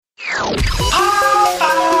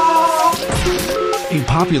a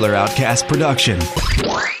Popular Outcast production.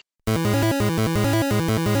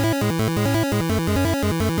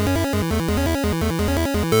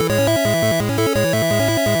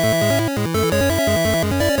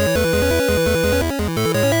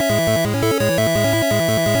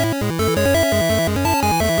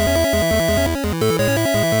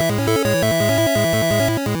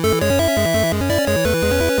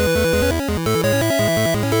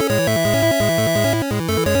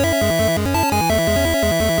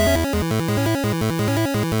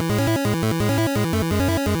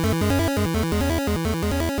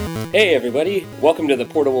 Hey everybody, welcome to the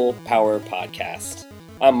Portable Power Podcast.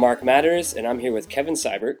 I'm Mark Matters, and I'm here with Kevin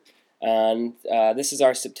Seibert, and this is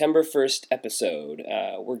our September 1st episode.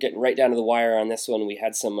 We're getting right down to the wire on this one. We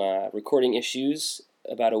had some recording issues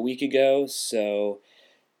about a week ago, so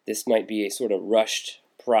this might be a sort of rushed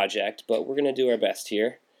project, but we're going to do our best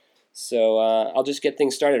here. So I'll just get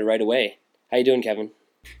things started right away. How you doing, Kevin?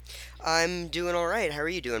 I'm doing all right. How are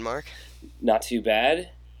you doing, Mark? Not too bad.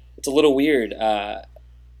 It's a little weird.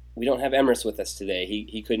 We don't have Emrys with us today.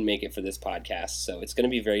 He couldn't make it for this podcast, so it's going to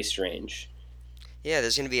be very strange. Yeah,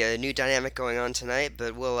 there's going to be a new dynamic going on tonight,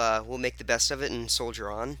 but we'll make the best of it and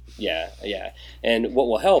soldier on. Yeah. And what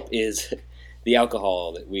will help is the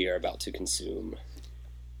alcohol that we are about to consume.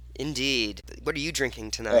 Indeed. What are you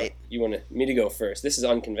drinking tonight? You want me to go first? This is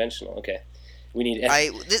unconventional. Okay. We need.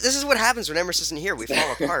 This is what happens when Emrys isn't here. We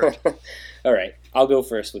fall apart. All right. I'll go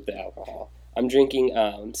first with the alcohol. I'm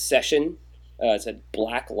drinking Session. It's a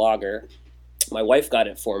black lager. My wife got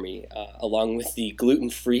it for me, along with the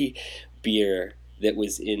gluten-free beer that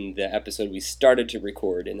was in the episode we started to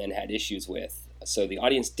record and then had issues with. So the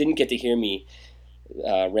audience didn't get to hear me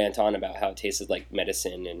rant on about how it tasted like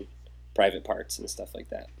medicine and private parts and stuff like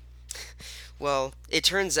that. Well, it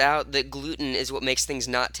turns out that gluten is what makes things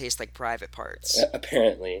not taste like private parts.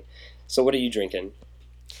 Apparently. So what are you drinking?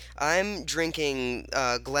 I'm drinking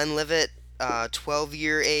Glenlivet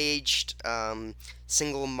 12-year aged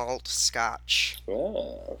single malt scotch.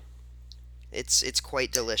 Oh. It's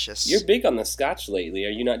quite delicious. You're big on the scotch lately. Are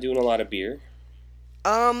you not doing a lot of beer?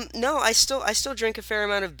 No, I still drink a fair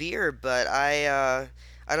amount of beer, but I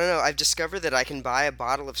don't know. I've discovered that I can buy a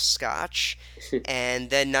bottle of scotch and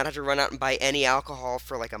then not have to run out and buy any alcohol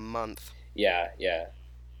for like a month. Yeah.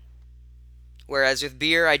 Whereas with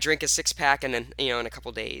beer, I drink a 6-pack in a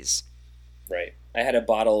couple days. Right. I had a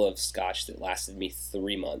bottle of scotch that lasted me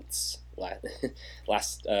 3 months. I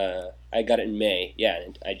got it in May. Yeah,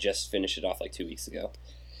 and I just finished it off like 2 weeks ago.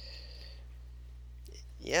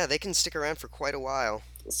 Yeah, they can stick around for quite a while.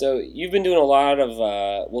 So you've been doing a lot of,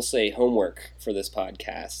 we'll say, homework for this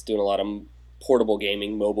podcast, doing a lot of portable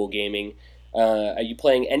gaming, mobile gaming. Are you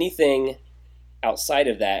playing anything outside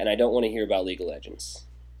of that? And I don't want to hear about League of Legends.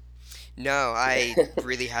 No, I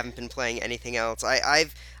really haven't been playing anything else.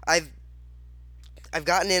 I've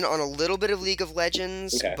gotten in on a little bit of League of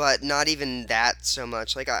Legends, okay, but not even that so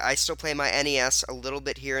much. Like, I still play my NES a little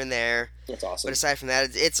bit here and there. That's awesome. But aside from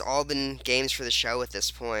that, it's all been games for the show at this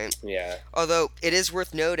point. Yeah. Although, it is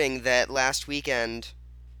worth noting that last weekend,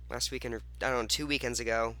 or, I don't know, 2 weekends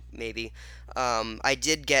ago, maybe, I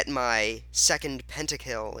did get my second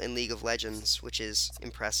pentakill in League of Legends, which is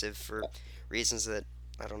impressive for reasons that,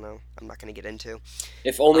 I don't know, I'm not going to get into.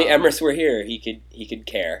 If only Emrys were here, he could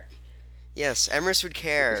care. Yes, Emrys would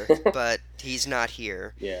care, but he's not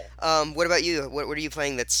here. Yeah. What about you? What are you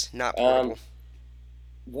playing that's not portable?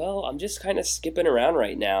 Well, I'm just kind of skipping around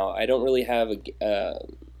right now. I don't really have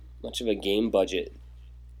much of a game budget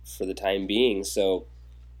for the time being, so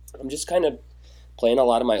I'm just kind of playing a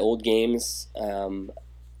lot of my old games.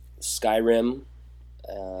 Skyrim,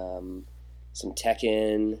 some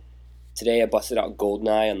Tekken. Today I busted out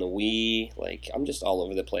GoldenEye on the Wii. Like, I'm just all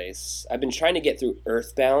over the place. I've been trying to get through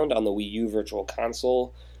Earthbound on the Wii U Virtual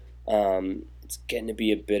Console. It's getting to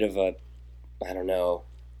be a bit of a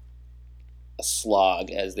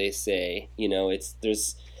slog, as they say. You know,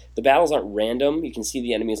 the battles aren't random. You can see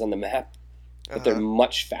the enemies on the map, but they're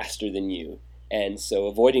much faster than you. And so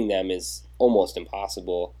avoiding them is almost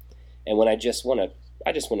impossible. And when I just want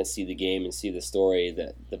to see the game and see the story,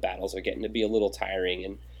 the battles are getting to be a little tiring,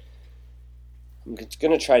 and I'm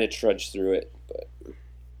going to try to trudge through it, but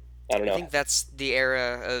I don't know. I think that's the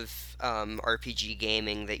era of RPG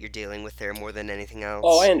gaming that you're dealing with there more than anything else.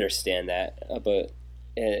 Oh, I understand that, but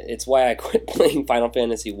it's why I quit playing Final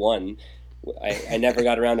Fantasy 1. I never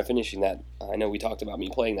got around to finishing that. I know we talked about me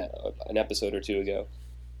playing that an episode or two ago.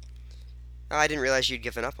 Oh, I didn't realize you'd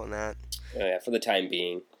given up on that. Oh, yeah, for the time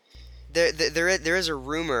being. There is a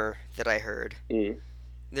rumor that I heard. Mm.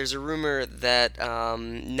 There's a rumor that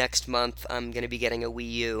next month I'm going to be getting a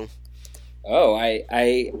Wii U. Oh,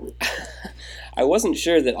 I I wasn't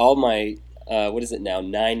sure that all my what is it now,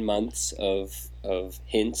 9 months of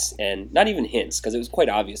hints, and not even hints because it was quite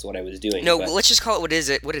obvious what I was doing. No, but let's just call it what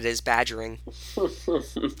it is, badgering.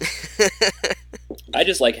 I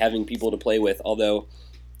just like having people to play with, although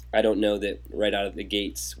I don't know that right out of the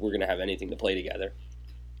gates we're gonna have anything to play together.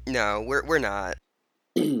 No, we're not.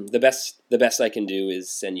 The best I can do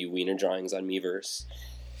is send you wiener drawings on Miiverse.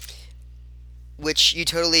 Which you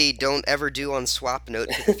totally don't ever do on Swap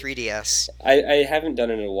Note for the 3DS. I haven't done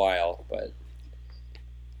it in a while, but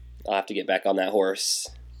I'll have to get back on that horse.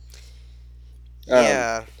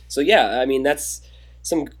 Yeah. So yeah, I mean that's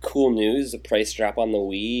some cool news. A price drop on the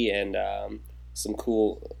Wii and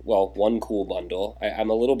one cool bundle. I'm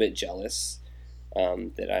a little bit jealous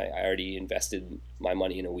that I already invested my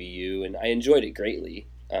money in a Wii U, and I enjoyed it greatly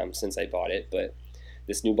since I bought it. But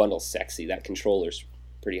this new bundle's sexy. That controller's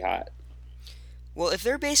pretty hot. Well, if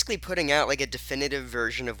they're basically putting out like a definitive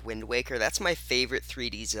version of Wind Waker, that's my favorite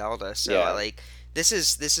 3D Zelda. So Yeah. like this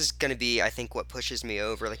is going to be, I think, what pushes me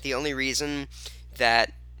over. Like the only reason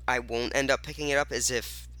that I won't end up picking it up is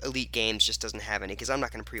if Elite Games just doesn't have any, because I'm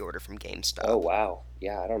not going to pre-order from GameStop. Oh wow,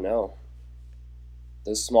 yeah, I don't know.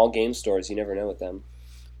 Those small game stores, you never know with them.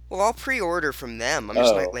 Well, I'll pre-order from them. I'm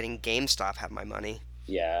just not letting GameStop have my money.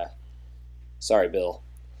 Yeah. Sorry, Bill.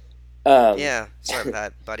 Yeah, sorry about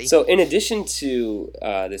that, buddy. So, in addition to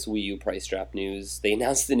this Wii U price drop news, they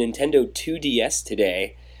announced the Nintendo 2DS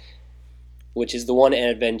today, which is the one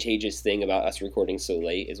advantageous thing about us recording so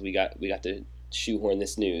late is we got to shoehorn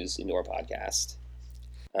this news into our podcast.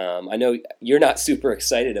 I know you're not super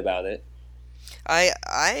excited about it.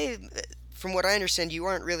 I, from what I understand, you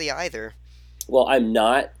aren't really either. Well, I'm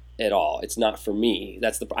not at all. It's not for me.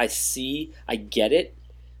 I get it.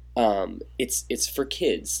 It's for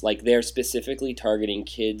kids. Like they're specifically targeting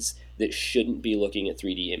kids that shouldn't be looking at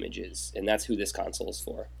 3D images, and that's who this console is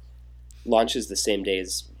for. Launches the same day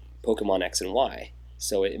as Pokemon X and Y,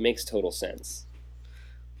 so it makes total sense.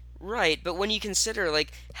 Right, but when you consider,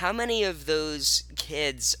 like, how many of those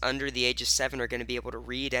kids under the age of 7 are going to be able to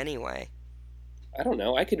read anyway? I don't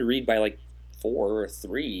know. I could read by like 4 or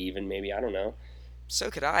 3 even, maybe. I don't know.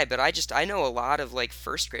 So could I, but I know a lot of, like,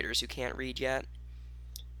 first graders who can't read yet.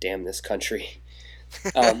 Damn this country.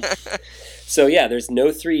 So yeah, there's no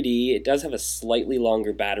 3D. It does have a slightly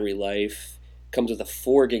longer battery life. Comes with a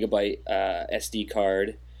 4 gigabyte SD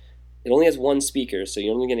card. It only has one speaker, so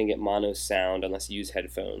you're only going to get mono sound unless you use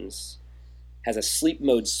headphones. Has a sleep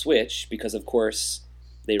mode switch because, of course,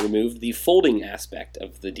 they removed the folding aspect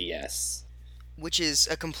of the DS. Which is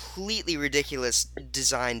a completely ridiculous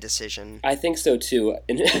design decision. I think so too.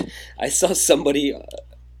 And I saw somebody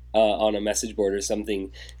on a message board or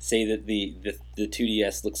something say that the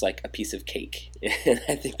 2DS looks like a piece of cake.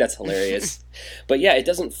 I think that's hilarious. But yeah, it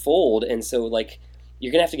doesn't fold, and so like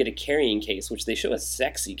you're gonna have to get a carrying case, which they show a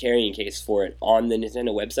sexy carrying case for it on the Nintendo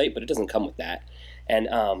website, but it doesn't come with that. And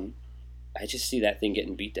I just see that thing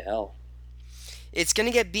getting beat to hell. It's going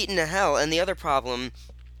to get beaten to hell, and the other problem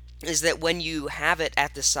is that when you have it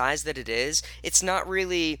at the size that it is, it's not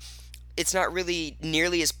really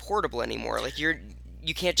nearly as portable anymore. Like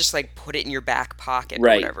you can't just like put it in your back pocket or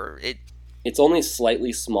whatever. It's only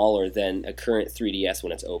slightly smaller than a current 3DS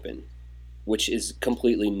when it's open, which is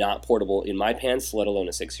completely not portable in my pants, let alone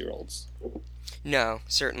a 6-year-old's. No,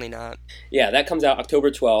 certainly not. Yeah, that comes out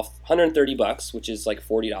October 12th, $130, which is like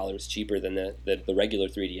 $40 cheaper than the regular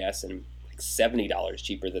 3DS and like $70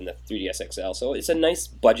 cheaper than the 3DS XL. So it's a nice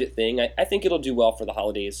budget thing. I think it'll do well for the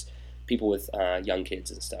holidays, people with young kids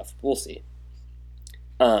and stuff. We'll see.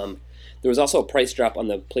 There was also a price drop on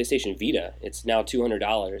the PlayStation Vita. It's now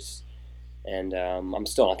 $200, and I'm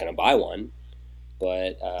still not going to buy one,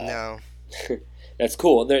 but No. that's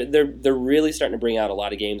cool. They're really starting to bring out a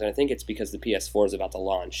lot of games, and I think it's because the PS4 is about to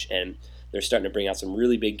launch, and they're starting to bring out some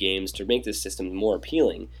really big games to make this system more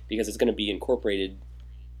appealing because it's going to be incorporated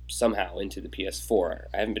somehow into the PS4.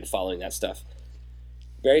 I haven't been following that stuff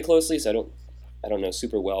very closely, so I don't know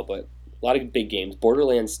super well, but a lot of big games.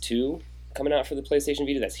 Borderlands 2 coming out for the PlayStation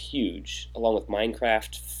Vita, that's huge, along with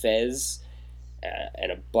Minecraft, Fez, and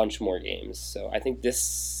a bunch more games. So I think this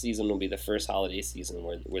season will be the first holiday season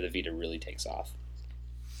where the Vita really takes off.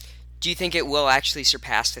 Do you think it will actually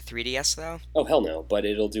surpass the 3DS, though? Oh, hell no, but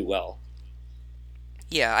it'll do well.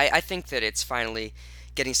 Yeah, I think that it's finally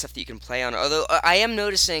getting stuff that you can play on. Although I am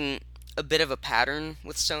noticing a bit of a pattern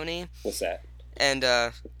with Sony. What's that? And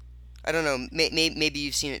I don't know, maybe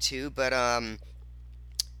you've seen it too, but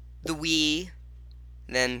the Wii,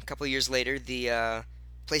 then a couple years later, the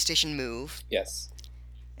PlayStation Move. Yes.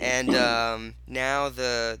 And now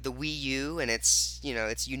the Wii U and its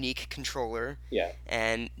unique controller. Yeah.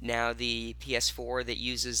 And now the PS4 that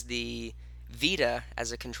uses the Vita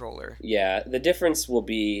as a controller. Yeah, the difference will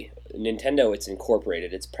be Nintendo, it's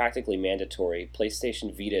incorporated. It's practically mandatory.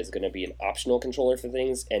 PlayStation Vita is going to be an optional controller for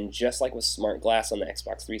things, and just like with Smart Glass on the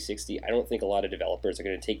Xbox 360, I don't think a lot of developers are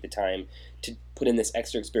going to take the time to put in this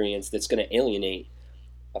extra experience that's going to alienate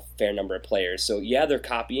a fair number of players. So yeah, they're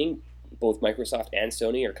copying. Both Microsoft and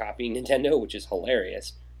Sony are copying Nintendo, which is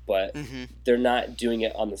hilarious, but they're not doing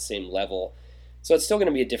it on the same level. So it's still going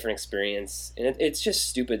to be a different experience, and it's just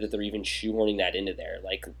stupid that they're even shoehorning that into there.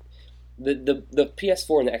 Like, the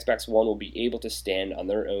PS4 and the Xbox One will be able to stand on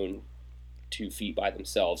their own 2 feet by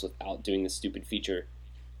themselves without doing this stupid feature.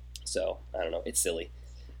 So, I don't know. It's silly.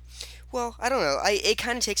 Well, I don't know. It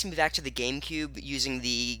kind of takes me back to the GameCube using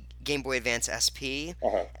the Game Boy Advance SP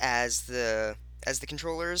as the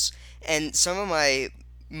controllers, and some of my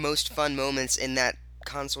most fun moments in that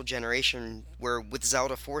console generation were with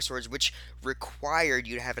Zelda Four Swords, which required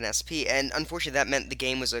you to have an SP, and unfortunately that meant the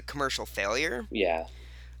game was a commercial failure. Yeah.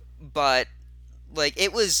 But like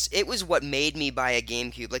it was what made me buy a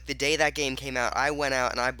GameCube. Like the day that game came out, I went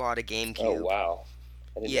out and I bought a GameCube. Oh wow.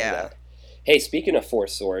 I didn't know that. Hey, speaking of Four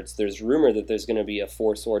Swords, there's rumor that there's going to be a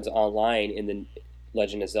Four Swords online in the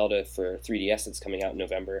Legend of Zelda for 3DS that's coming out in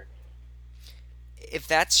November. If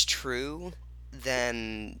that's true,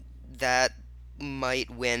 then that might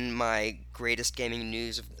win my greatest gaming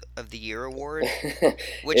news of the year award,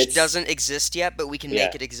 which doesn't exist yet, but we can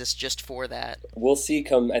make it exist just for that. We'll see.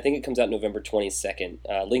 I think it comes out November 22nd.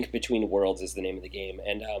 Link Between Worlds is the name of the game,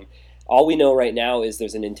 and all we know right now is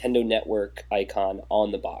there's a Nintendo Network icon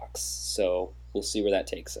on the box, so we'll see where that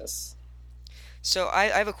takes us. So I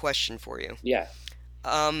have a question for you. Yeah.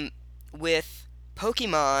 With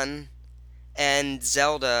Pokemon and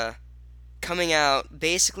Zelda coming out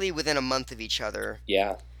basically within a month of each other.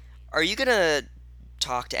 Yeah. Are you gonna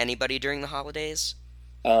talk to anybody during the holidays?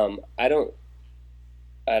 I don't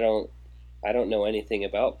know anything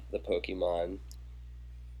about the Pokemon.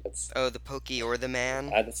 The Poke or the Man?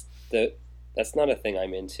 That's not a thing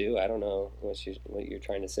I'm into. I don't know what you're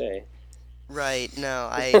trying to say. Right. No,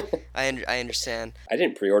 I understand. I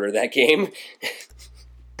didn't pre-order that game.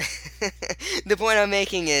 The point I'm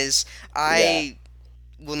making is I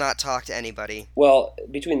will not talk to anybody. Well,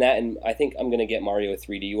 between that and I think I'm gonna get Mario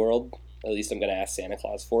 3D World. At least I'm gonna ask Santa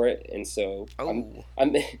Claus for it, and so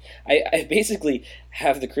I basically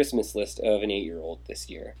have the Christmas list of an 8-year-old this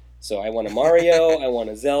year. So I want a Mario, I want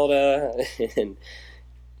a Zelda, and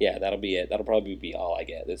yeah, that'll be it. That'll probably be all I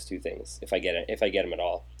get. Those 2 things, if I get them at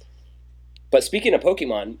all. But speaking of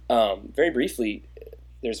Pokemon, very briefly,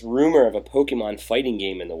 there's rumor of a Pokemon fighting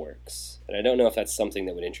game in the works, and I don't know if that's something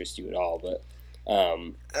that would interest you at all. But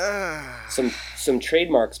some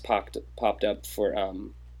trademarks popped up for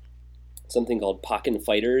something called Pokken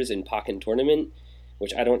Fighters and Pokken Tournament,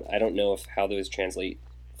 which I don't know if how those translate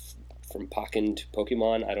from Pokken to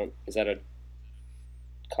Pokemon. Is that a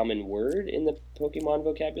common word in the Pokemon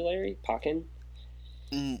vocabulary? Pokken?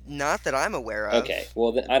 Not that I'm aware of. Okay,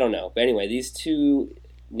 well I don't know. But anyway, these 2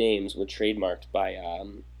 names were trademarked by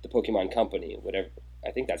the Pokemon Company. Whatever,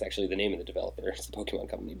 I think that's actually the name of the developer. It's the Pokemon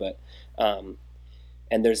Company, but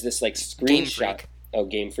and there's this like screenshot. Game Freak. Oh,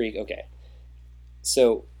 Game Freak. Okay,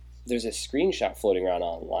 so there's a screenshot floating around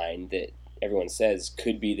online that everyone says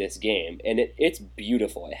could be this game, and it's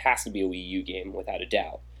beautiful. It has to be a Wii U game without a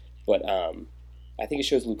doubt. But I think it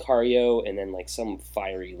shows Lucario and then like some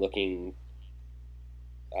fiery looking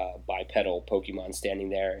bipedal Pokemon standing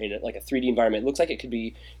there in like a 3D environment. It looks like it could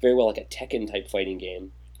be very well like a Tekken type fighting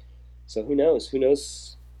game. So who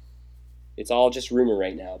knows? It's all just rumor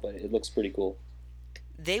right now, but it looks pretty cool.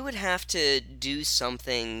 They would have to do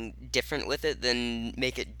something different with it than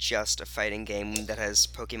make it just a fighting game that has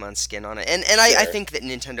Pokemon skin on it. And sure. I think that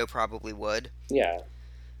Nintendo probably would. Yeah.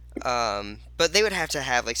 But they would have to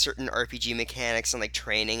have like certain RPG mechanics and like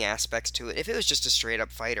training aspects to it. If it was just a straight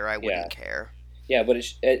up fighter, I wouldn't care. Yeah, but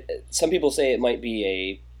some people say it might be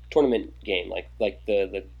a tournament game, like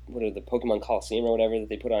the Pokemon Coliseum or whatever that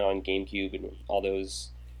they put on GameCube and all those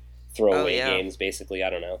throwaway games. Basically, I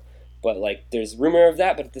don't know, but like there's rumor of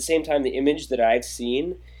that. But at the same time, the image that I've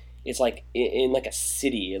seen is like in like a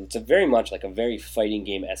city. It's very much like a very fighting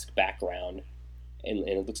game-esque background, and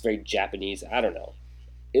it looks very Japanese. I don't know.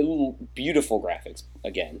 Beautiful graphics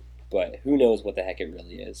again, but who knows what the heck it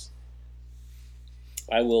really is.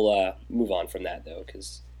 I will move on from that, though,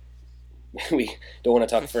 because we don't want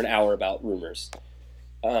to talk for an hour about rumors.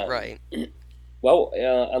 Right. Well,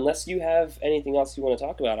 unless you have anything else you want to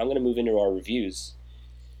talk about, I'm going to move into our reviews.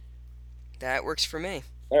 That works for me.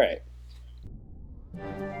 All right.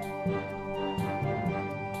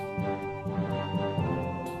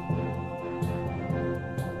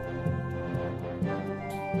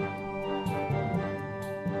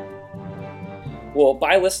 Well,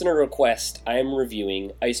 by listener request, I am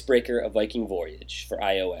reviewing Icebreaker, a Viking Voyage for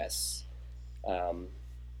iOS. Um,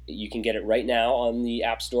 you can get it right now on the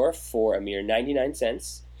App Store for a mere 99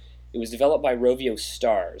 cents. It was developed by Rovio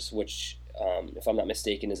Stars, which, if I'm not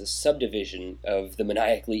mistaken, is a subdivision of the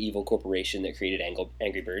maniacally evil corporation that created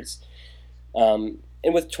Angry Birds. And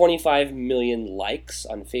with 25 million likes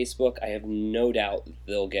on Facebook, I have no doubt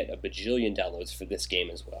they'll get a bajillion downloads for this game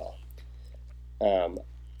as well.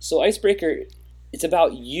 So Icebreaker, it's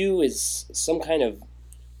about you as some kind of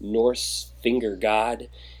Norse finger god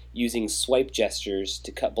using swipe gestures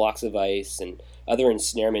to cut blocks of ice and other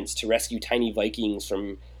ensnarements to rescue tiny Vikings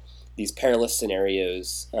from these perilous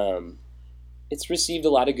scenarios. It's received a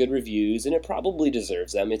lot of good reviews, and it probably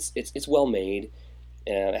deserves them. It's well made.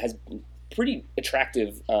 It has pretty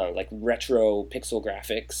attractive, like retro pixel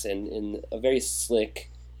graphics and a very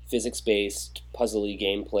slick, physics-based, puzzly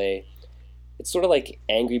gameplay. It's sort of like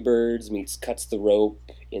Angry Birds meets Cuts the Rope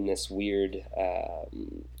in this weird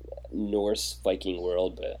Norse Viking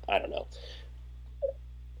world, but I don't know.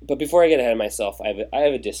 But before I get ahead of myself, I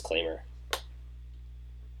have a disclaimer.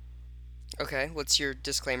 Okay, what's your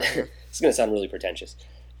disclaimer here? It's going to sound really pretentious.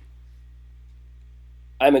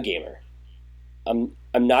 I'm a gamer. I'm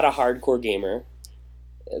not a hardcore gamer.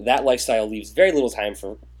 That lifestyle leaves very little time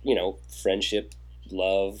for, friendship,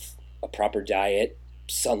 love, a proper diet,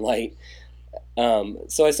 sunlight.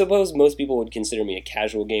 So I suppose most people would consider me a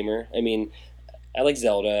casual gamer. I mean, I like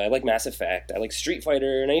Zelda, I like Mass Effect, I like Street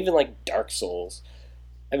Fighter, and I even like Dark Souls.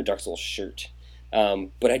 I have a Dark Souls shirt.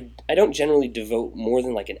 But I don't generally devote more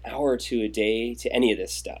than like an hour or two a day to any of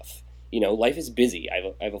this stuff. Life is busy.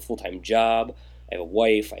 I have a full-time job, I have a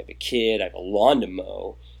wife, I have a kid, I have a lawn to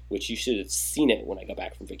mow, which you should have seen it when I got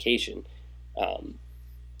back from vacation.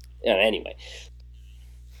 Anyway.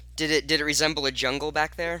 Did it resemble a jungle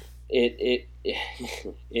back there? It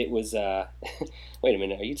was, wait a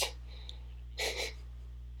minute, are you...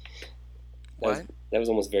 What? That was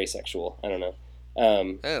almost very sexual. I don't know.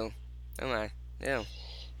 Oh my. Ew.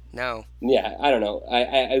 No. Yeah, I don't know.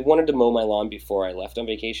 I wanted to mow my lawn before I left on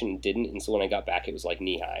vacation and didn't, and so when I got back it was like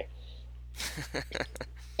knee-high.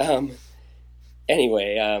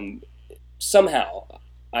 Anyway, somehow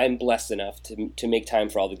I'm blessed enough to make time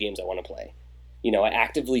for all the games I want to play. I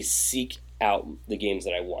actively seek out the games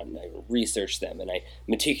that I want, and I research them, and I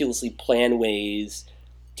meticulously plan ways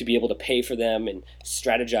to be able to pay for them and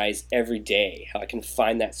strategize every day how I can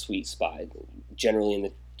find that sweet spot, generally in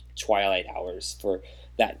the twilight hours, for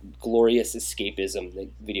that glorious escapism that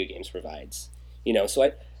video games provides.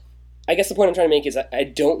 So I guess the point I'm trying to make is I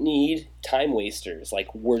don't need time wasters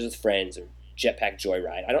like Words with Friends or Jetpack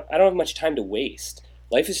Joyride. I don't have much time to waste.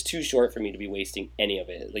 Life is too short for me to be wasting any of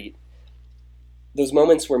it. Like those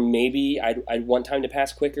moments where maybe I'd want time to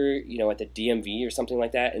pass quicker, at the DMV or something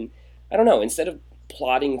like that, and I don't know, instead of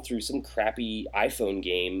plodding through some crappy iPhone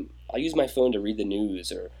game, I'll use my phone to read the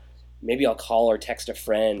news, or maybe I'll call or text a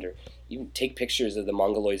friend, or even take pictures of the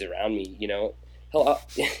mongoloids around me, Hell,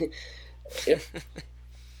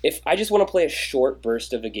 if I just want to play a short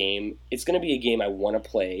burst of a game, it's going to be a game I want to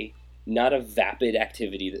play, not a vapid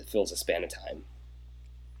activity that fills a span of time.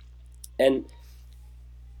 And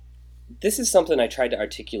this is something I tried to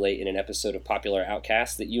articulate in an episode of Popular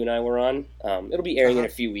Outcast that you and I were on. It'll be airing in a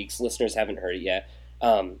few weeks. Listeners haven't heard it yet.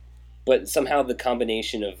 But somehow the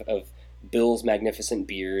combination of Bill's magnificent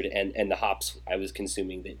beard and the hops I was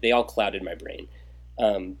consuming, they all clouded my brain.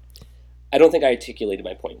 I don't think I articulated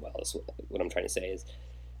my point well, is what I'm trying to say is,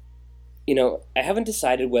 I haven't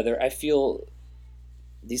decided whether I feel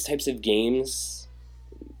these types of games,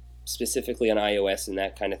 specifically on iOS and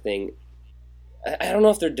that kind of thing, I don't know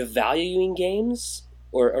if they're devaluing games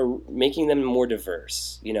or making them more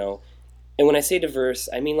diverse, And when I say diverse,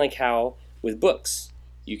 I mean like how with books,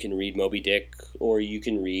 you can read Moby Dick, or you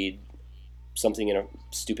can read something in a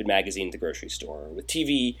stupid magazine at the grocery store. Or with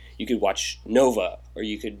TV, you could watch Nova, or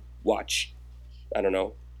you could watch, I don't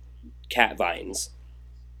know, Cat Vines.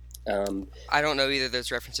 I don't know either of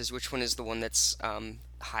those references. Which one is the one that's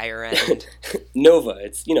higher end? Nova,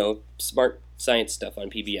 it's, smart science stuff on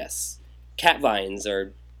PBS. Cat Vines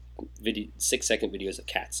are 6-second videos of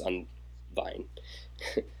cats on Vine.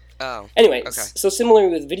 Oh. Anyway, okay. So similar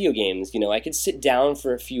with video games, I could sit down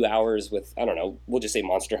for a few hours with, I don't know, we'll just say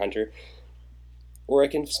Monster Hunter, or I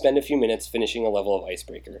can spend a few minutes finishing a level of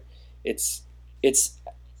Icebreaker. It's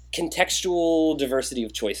contextual diversity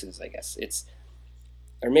of choices, I guess.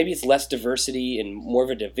 Or maybe it's less diversity and more of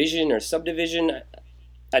a division or subdivision.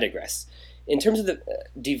 I digress. In terms of the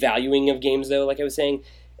devaluing of games, though, like I was saying,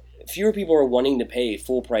 fewer people are wanting to pay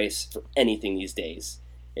full price for anything these days.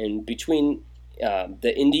 And between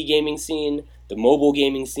the indie gaming scene, the mobile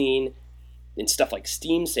gaming scene, in stuff like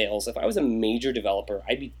Steam sales, if I was a major developer,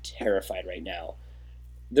 I'd be terrified right now.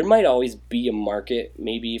 There might always be a market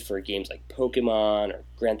maybe for games like Pokemon or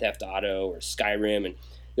Grand Theft Auto or Skyrim, and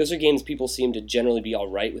those are games people seem to generally be all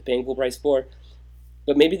right with paying full price for,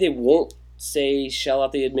 but maybe they won't say shell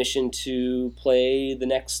out the admission to play the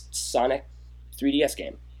next Sonic 3DS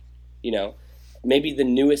game. You know, maybe the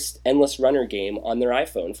newest Endless Runner game on their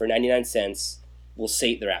iPhone for 99 cents will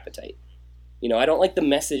sate their appetite. I don't like the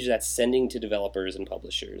message that's sending to developers and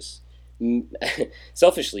publishers.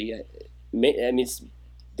 Selfishly,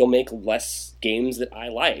 they'll make less games that I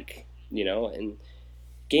like, and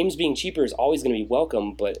games being cheaper is always going to be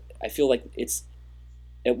welcome, but I feel like it's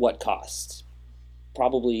at what cost?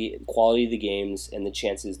 Probably quality of the games and the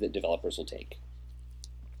chances that developers will take.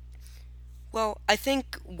 Well, I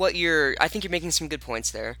think you're making some good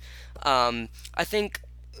points there. I think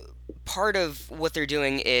part of what they're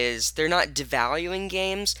doing is they're not devaluing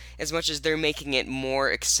games as much as they're making it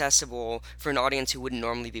more accessible for an audience who wouldn't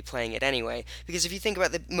normally be playing it anyway. Because if you think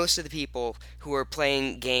about most of the people who are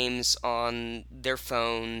playing games on their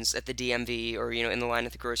phones at the DMV or in the line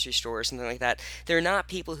at the grocery store or something like that, they're not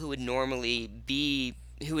people who would normally be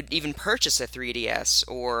who would even purchase a 3DS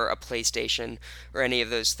or a PlayStation or any of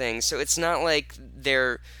those things. So it's not like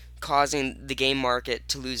they're causing the game market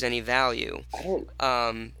to lose any value. I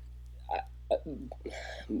don't.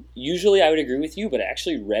 Usually I would agree with you, but I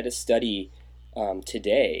actually read a study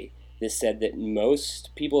today that said that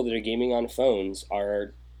most people that are gaming on phones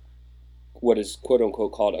are what is quote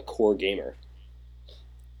unquote called a core gamer.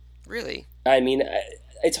 Really? I mean,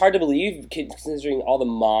 it's hard to believe considering all the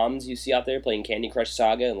moms you see out there playing Candy Crush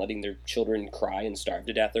Saga and letting their children cry and starve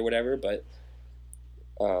to death or whatever, but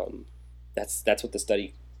that's what the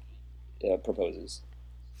study proposes.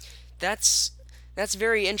 That's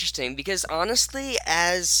very interesting because honestly,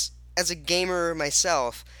 as a gamer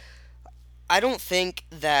myself, I don't think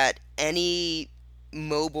that any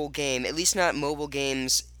mobile game, at least not mobile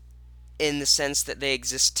games in the sense that they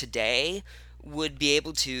exist today, would be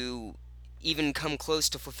able to even come close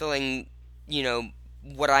to fulfilling,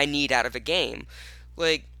 what I need out of a game.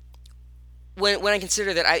 Like when I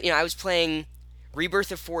consider that I was playing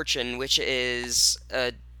Rebirth of Fortune, which is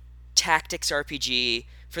a tactics RPG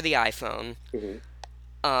for the iPhone. Mm-hmm.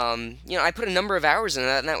 I put a number of hours in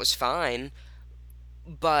that, and that was fine.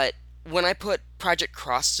 But when I put Project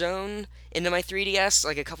Cross Zone into my 3DS,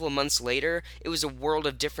 like a couple of months later, it was a world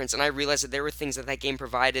of difference, and I realized that there were things that game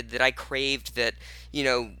provided that I craved that,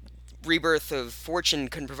 Rebirth of Fortune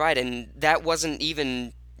couldn't provide, and that wasn't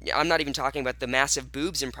even. I'm not even talking about the massive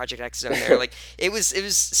boobs in Project X Zone there. Like it was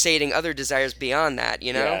sating other desires beyond that,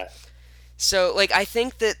 Yeah. So I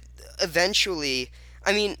think that eventually,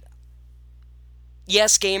 I mean,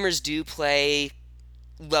 yes, gamers do play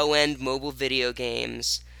low-end mobile video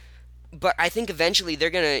games, but I think eventually they're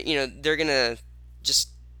gonna just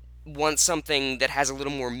want something that has a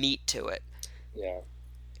little more meat to it. Yeah.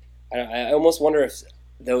 I almost wonder if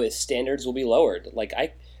standards will be lowered. Like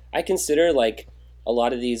I consider like a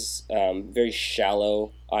lot of these very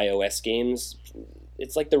shallow iOS games,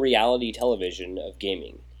 it's like the reality television of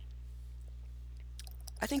gaming.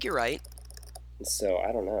 I think you're right. So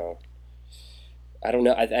I don't know.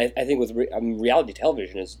 I think with reality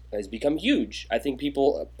television has become huge. I think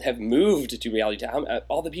people have moved to reality.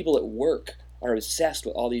 All the people at work are obsessed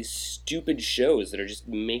with all these stupid shows that are just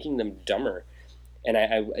making them dumber. And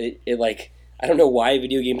I don't know why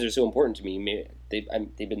video games are so important to me.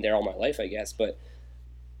 They've been there all my life, I guess, but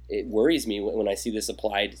it worries me when I see this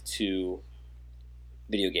applied to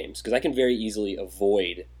video games because I can very easily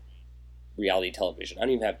avoid reality television. I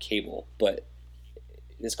don't even have cable, but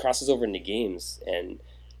this crosses over into games, and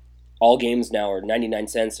all games now are 99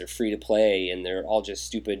 cents, they're free to play, and they're all just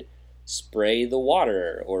stupid spray the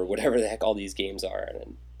water or whatever the heck all these games are,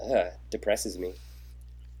 and depresses me.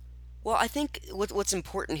 Well, I think what's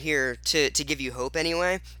important here to give you hope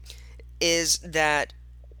anyway is that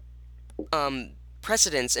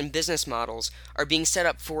precedents and business models are being set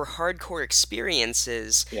up for hardcore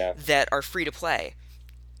experiences that are free to play.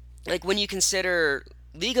 Like when you consider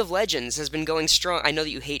League of Legends has been going strong. I know that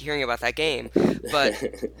you hate hearing about that game, but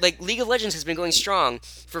like League of Legends has been going strong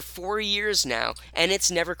for 4 years now, and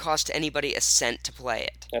it's never cost anybody a cent to play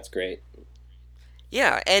it. That's great.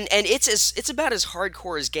 Yeah, and it's about as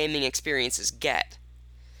hardcore as gaming experiences get.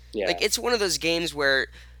 Yeah. Like it's one of those games where,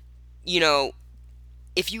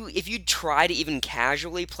 if you try to even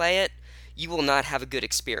casually play it, you will not have a good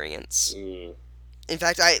experience. Mm. In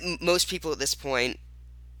fact, most people at this point.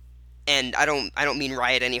 And I don't mean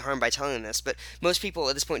Riot any harm by telling them this, but most people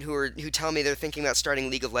at this point who tell me they're thinking about starting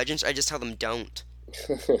League of Legends, I just tell them don't.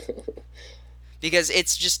 because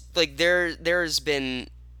it's just like there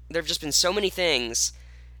have just been so many things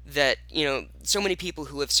that, so many people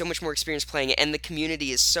who have so much more experience playing it, and the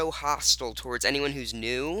community is so hostile towards anyone who's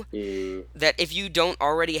new, Mm, that if you don't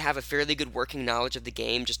already have a fairly good working knowledge of the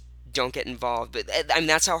game, just don't get involved. But I mean,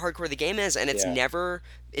 that's how hardcore the game is, and yeah.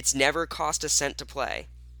 it's never cost a cent to play.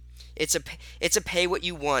 It's a pay what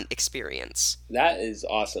you want experience. That is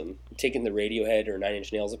awesome. Taking the Radiohead or Nine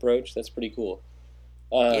Inch Nails approach, that's pretty cool.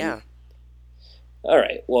 Um, Yeah. all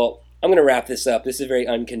right, well, I'm going to wrap this up. This is a very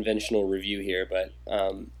unconventional review here, but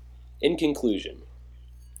in conclusion,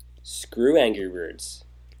 screw Angry Birds,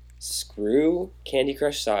 screw Candy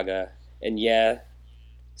Crush Saga, and yeah,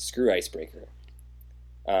 screw Icebreaker.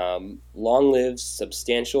 Long live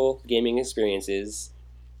substantial gaming experiences,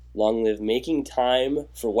 long live making time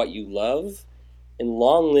for what you love, and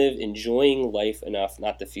long live enjoying life enough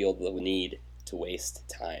not to feel the need to waste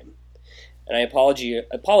time. And I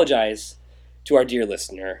apologize to our dear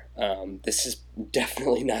listener. This is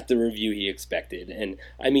definitely not the review he expected, and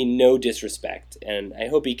I mean no disrespect. And I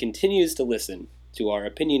hope he continues to listen to our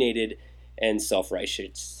opinionated and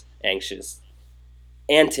self-righteous, anxious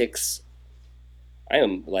antics. I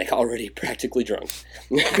am like already practically drunk.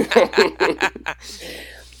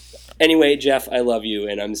 Anyway, Jeff, I love you,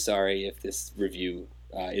 and I'm sorry if this review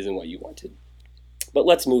isn't what you wanted. But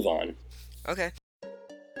let's move on. Okay.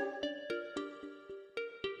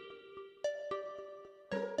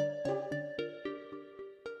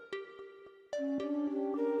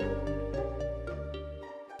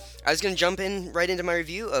 I was going to jump in right into my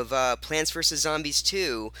review of Plants vs. Zombies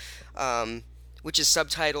 2, which is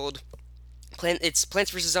subtitled it's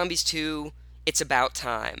Plants vs. Zombies 2, It's About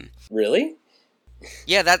Time. Really?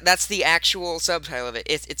 Yeah, that's the actual subtitle of it.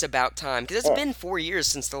 It's About Time. Because it's Huh. been 4 years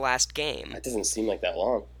since the last game. That doesn't seem like that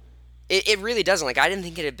long. It really doesn't. Like, I didn't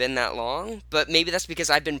think it had been that long, but maybe that's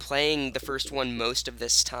because I've been playing the first one most of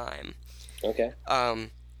this time. Okay.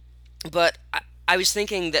 But I was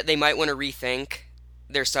thinking that they might want to rethink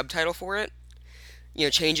their subtitle for it.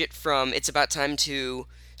 Change it from It's About Time to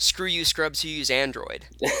Screw You Scrubs Who Use Android.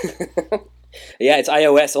 Yeah, it's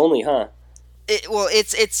iOS only, huh?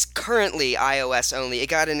 It's currently iOS only. It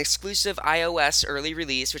got an exclusive iOS early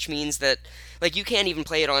release, which means that like you can't even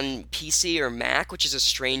play it on PC or Mac, which is a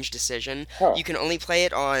strange decision. Huh. You can only play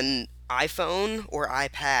it on iPhone or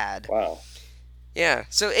iPad. Wow. Yeah,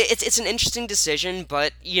 so it's an interesting decision,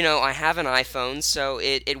 but I have an iPhone, so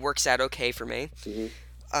it works out okay for me.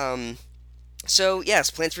 Mm-hmm. So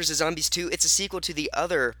yes, Plants vs. Zombies 2. It's a sequel to the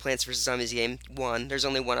other Plants vs. Zombies game. There's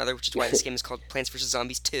only one other, which is why this game is called Plants vs.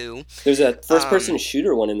 Zombies 2. There's a first-person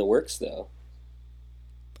shooter one in the works, though.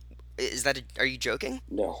 Is that? Are you joking?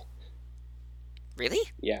 No.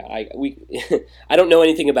 Really? Yeah, I don't know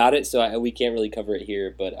anything about it, so we can't really cover it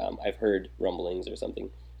here. But I've heard rumblings or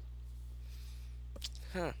something.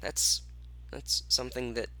 Huh? That's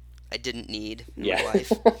something that I didn't need in Yeah. my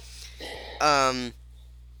life.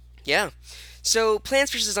 Yeah. So,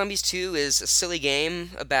 Plants vs. Zombies 2 is a silly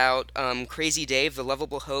game about Crazy Dave, the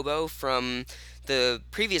lovable hobo from the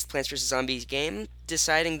previous Plants vs. Zombies game,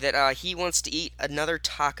 deciding that he wants to eat another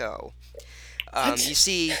taco. You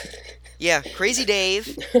see, yeah, Crazy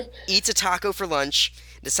Dave eats a taco for lunch,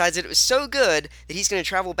 decides that it was so good that he's going to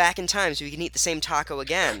travel back in time so he can eat the same taco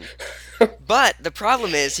again. But the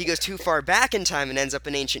problem is he goes too far back in time and ends up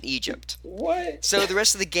in ancient Egypt. What? So the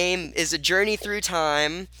rest of the game is a journey through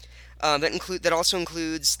time. That also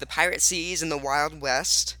includes the Pirate Seas and the Wild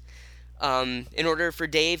West, in order for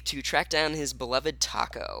Dave to track down his beloved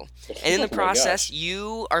taco. And in the Oh my process, gosh.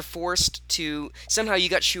 you are forced to somehow you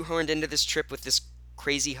got shoehorned into this trip with this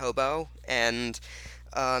crazy hobo, and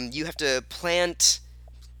you have to plant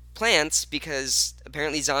plants because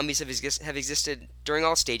apparently zombies have existed during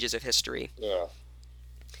all stages of history. Yeah.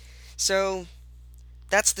 So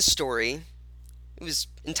that's the story. It was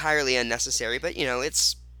entirely unnecessary, but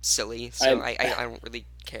it's silly, so I don't really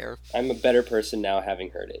care. I'm a better person now having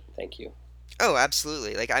heard it. Thank you. Oh,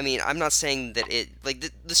 absolutely. Like, I mean, I'm not saying that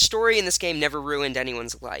the story in this game never ruined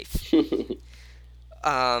anyone's life.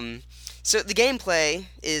 So the gameplay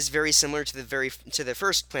is very similar to the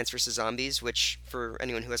first Plants vs. Zombies, which for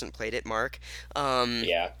anyone who hasn't played it, Mark,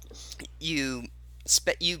 Yeah. you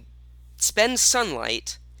spend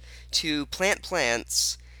sunlight to plant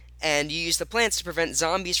plants, and you use the plants to prevent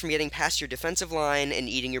zombies from getting past your defensive line and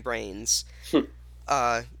eating your brains.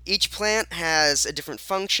 Each plant has a different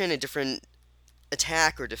function, a different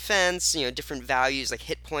attack or defense, different values like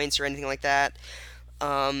hit points or anything like that.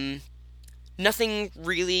 Nothing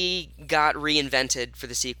really got reinvented for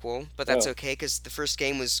the sequel, but that's Oh. okay because the first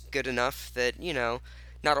game was good enough that,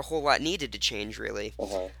 not a whole lot needed to change, really.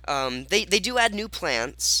 Uh-huh. They do add new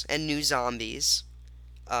plants and new zombies,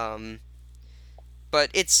 um, but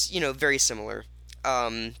it's, very similar.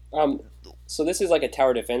 Um, Um, so this is like a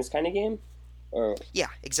tower defense kind of game? Or, yeah,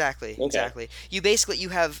 exactly, okay. exactly. You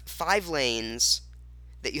have 5 lanes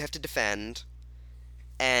that you have to defend,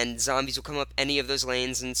 and zombies will come up any of those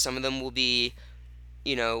lanes, and some of them will be,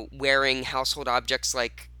 wearing household objects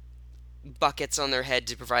like buckets on their head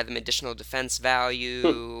to provide them additional defense Hmm. value,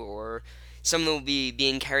 or some of them will be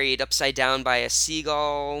being carried upside down by a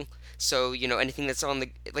seagull. So, anything that's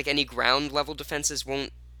on like any ground level defenses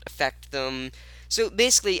won't affect them. So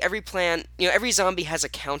basically, every zombie has a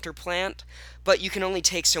counter plant, but you can only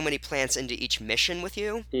take so many plants into each mission with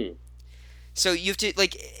you. Hmm. So you have to,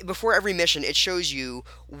 like, before every mission, it shows you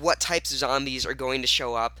what types of zombies are going to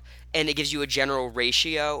show up, and it gives you a general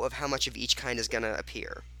ratio of how much of each kind is going to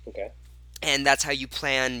appear. Okay. And that's how you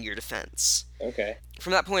plan your defense. Okay.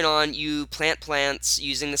 From that point on, you plant plants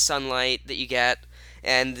using the sunlight that you get,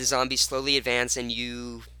 and the zombies slowly advance, and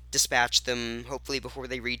you dispatch them, hopefully before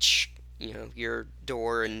they reach, your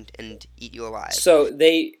door and eat you alive. So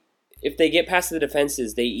if they get past the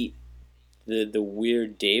defenses, they eat the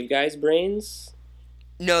weird Dave guy's brains?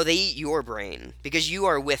 No, they eat your brain, because you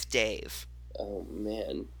are with Dave. Oh,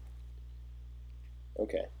 man.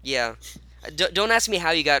 Okay. Yeah. Don't ask me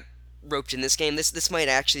how you got roped in this game. This might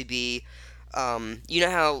actually be, you know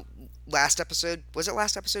how was it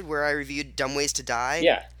last episode where I reviewed Dumb Ways to Die?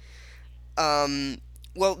 Yeah. Um,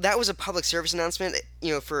 well, that was a public service announcement,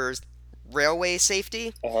 for railway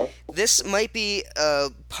safety. Uh-huh. This might be a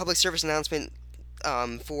public service announcement,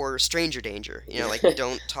 for stranger danger. Like,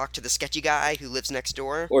 don't talk to the sketchy guy who lives next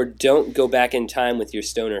door. Or don't go back in time with your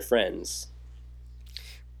stoner friends.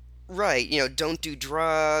 Right, don't do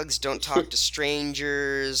drugs, don't talk to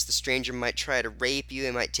strangers. The stranger might try to rape you,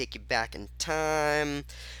 they might take you back in time.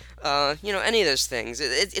 Any of those things.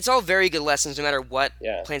 It's all very good lessons, no matter what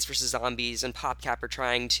Yeah. Plants vs. Zombies and PopCap are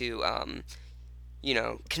trying to,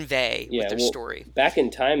 convey with Yeah, their well, story. back in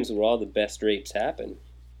times where all the best rapes happen.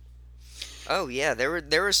 Oh yeah,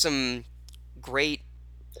 there were some great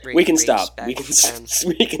We can rapes stop. back We can then.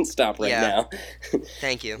 we can stop right Yeah. now.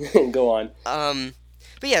 Thank you. Go on.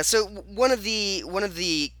 But yeah, so one of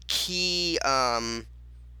the key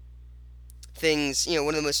things, one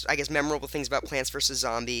of the most, I guess, memorable things about Plants vs.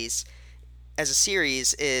 Zombies as a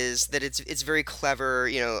series is that it's very clever.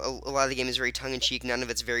 A lot of the game is very tongue in cheek. None of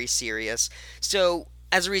it's very serious. So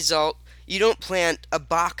as a result, you don't plant a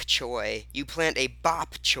bok choy. You plant a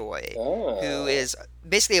bop choy, who Oh. is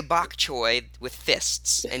basically a bok choy with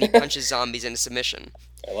fists, and he punches zombies into submission.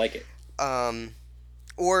 I like it.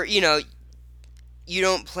 Or you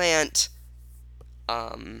don't plant.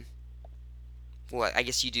 What I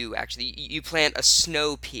guess you do actually. You plant a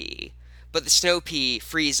snow pea, but the snow pea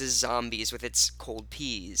freezes zombies with its cold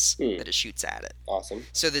peas that it shoots at it. Awesome.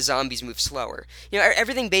 So the zombies move slower.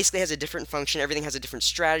 Everything basically has a different function. Everything has a different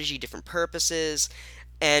strategy, different purposes,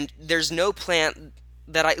 and there's no plant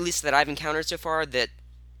that at least that I've encountered so far, that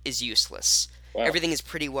is useless. Wow. Everything is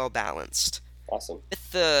pretty well balanced. Awesome.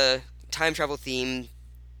 With the time travel theme,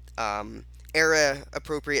 era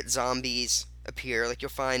appropriate zombies appear. Like, you'll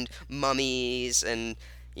find mummies and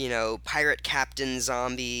pirate captain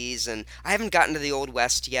zombies, and I haven't gotten to the Old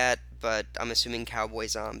West yet, but I'm assuming cowboy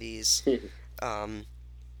zombies.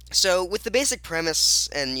 So with the basic premise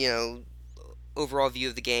and overall view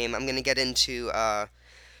of the game, I'm going to get into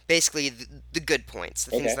basically the good points,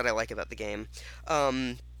 the things Okay. that I like about the game,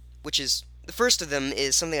 which is, the first of them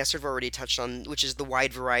is something I sort of already touched on, which is the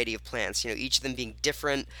wide variety of plants, each of them being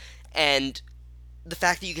different, and the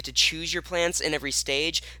fact that you get to choose your plants in every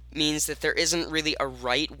stage means that there isn't really a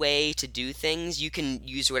right way to do things. You can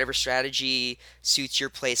use whatever strategy suits your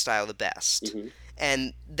playstyle the best. Hmm.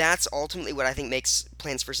 And that's ultimately what I think makes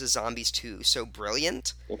Plants vs. Zombies 2 so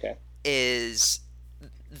brilliant, Okay. is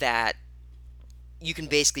that you can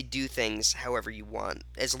basically do things however you want,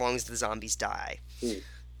 as long as the zombies die.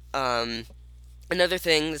 Hmm. Another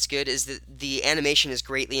thing that's good is that the animation is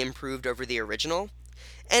greatly improved over the original.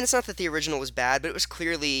 And it's not that the original was bad, but it was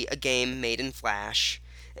clearly a game made in Flash.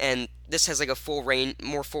 And this has like a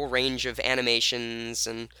more full range of animations,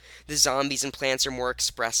 and the zombies and plants are more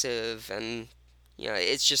expressive, and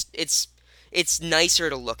it's nicer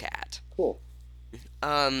to look at. Cool.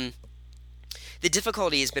 Um, the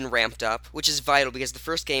difficulty has been ramped up, which is vital because the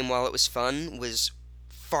first game, while it was fun, was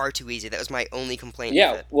far too easy. That was my only complaint with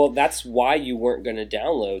Yeah. it. Well, that's why you weren't going to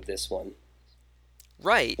download this one.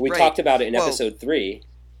 Right. We right. talked about it in Well, episode 3.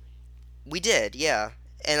 We did, yeah.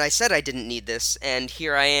 And I said I didn't need this, and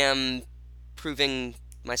here I am proving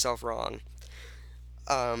myself wrong.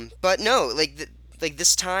 But no, like, like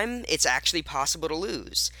this time, it's actually possible to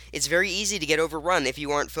lose. It's very easy to get overrun if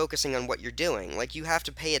you aren't focusing on what you're doing. Like, you have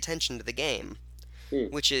to pay attention to the game,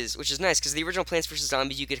 which is nice, because the original Plants vs.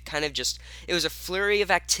 Zombies, you could kind of just... It was a flurry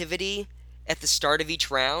of activity at the start of each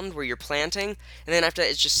round where you're planting, and then after that,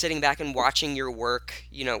 it's just sitting back and watching your work,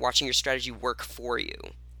 watching your strategy work for you,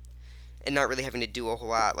 and not really having to do a whole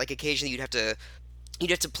lot. Like, occasionally you'd have to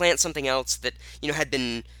plant something else that, had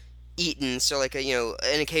been eaten, so like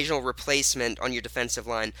an occasional replacement on your defensive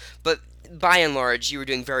line. But by and large, you were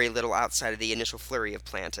doing very little outside of the initial flurry of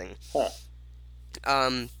planting.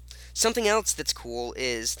 Something else that's cool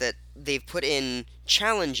is that they've put in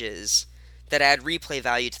challenges that add replay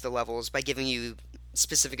value to the levels by giving you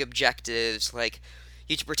specific objectives, like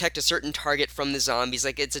you have to protect a certain target from the zombies.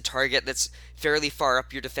 Like, it's a target that's fairly far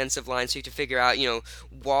up your defensive line, so you have to figure out, you have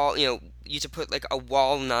to put like a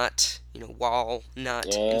walnut in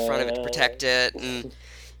front of it to protect it, and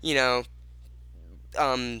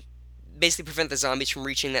basically prevent the zombies from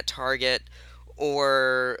reaching that target.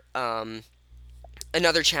 Or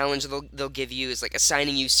another challenge they'll give you is like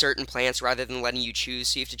assigning you certain plants rather than letting you choose,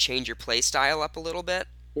 so you have to change your play style up a little bit.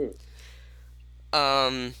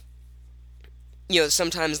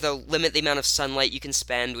 Sometimes they'll limit the amount of sunlight you can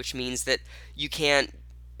spend, which means that you can't,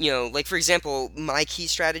 like, for example, my key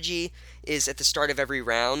strategy is at the start of every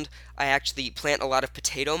round, I actually plant a lot of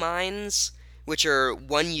potato mines, which are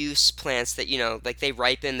one-use plants that, like, they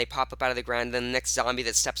ripen, they pop up out of the ground, and then the next zombie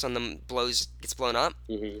that steps on them gets blown up.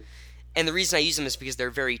 And the reason I use them is because they're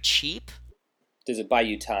very cheap. Does it buy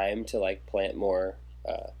you time to, like, plant more...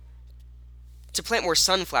 To plant more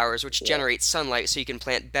sunflowers, which generate sunlight, so you can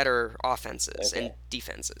plant better offenses and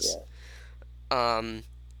defenses.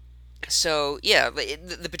 So,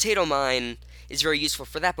 the potato mine is very useful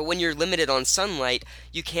for that, but when you're limited on sunlight,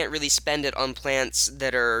 you can't really spend it on plants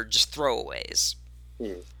that are just throwaways.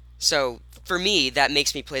 So, for me, that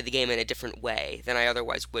makes me play the game in a different way than I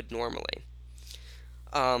otherwise would normally.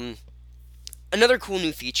 Another cool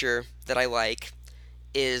new feature that I like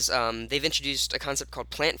is they've introduced a concept called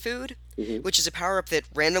plant food, which is a power-up that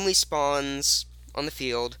randomly spawns on the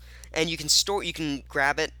field, and you can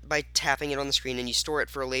grab it by tapping it on the screen, and you store it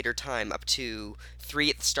for a later time, up to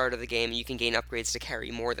 3 at the start of the game, and you can gain upgrades to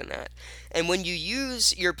carry more than that. And when you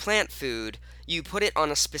use your plant food, you put it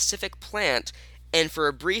on a specific plant, and for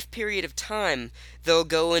a brief period of time, they'll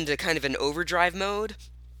go into kind of an overdrive mode.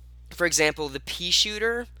 For example, the pea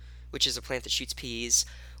shooter, which is a plant that shoots peas,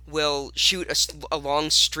 will shoot a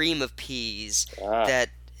long stream of peas that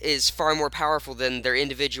is far more powerful than their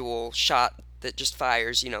individual shot that just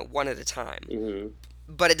fires, one at a time.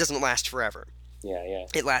 But it doesn't last forever.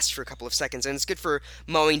 It lasts for a couple of seconds, and it's good for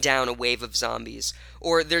mowing down a wave of zombies.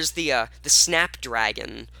 Or there's the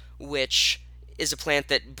snapdragon, which is a plant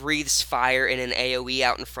that breathes fire in an AoE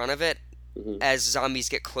out in front of it as zombies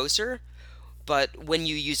get closer. But when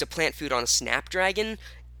you use a plant food on a snapdragon,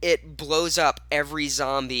 it blows up every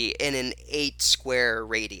zombie in an 8-square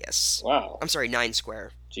radius. Wow. I'm sorry,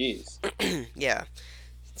 9-square. Jeez. Yeah.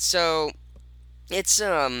 So, it's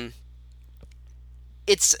a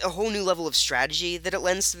whole new level of strategy that it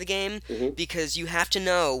lends to the game, because you have to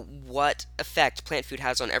know what effect plant food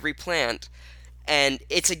has on every plant, and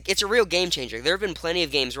it's a real game changer. There have been plenty of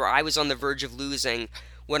games where I was on the verge of losing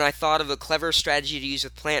when I thought of a clever strategy to use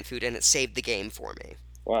with plant food, and it saved the game for me.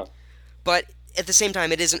 Wow. But at the same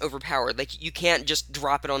time, it isn't overpowered. Like, you can't just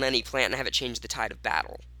drop it on any plant and have it change the tide of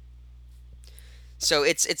battle. So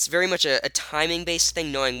it's very much a timing-based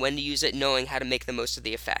thing, knowing when to use it, knowing how to make the most of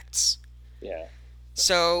the effects. Yeah.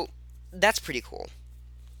 So that's pretty cool.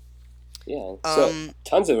 Yeah. So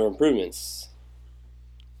tons of improvements.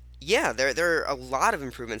 Yeah, there are a lot of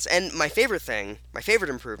improvements. And my favorite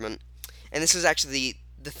improvement, and this is actually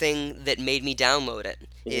the thing that made me download it,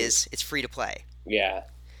 is it's free to play. Yeah.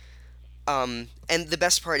 And the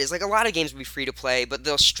best part is, like, a lot of games will be free to play, but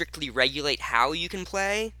they'll strictly regulate how you can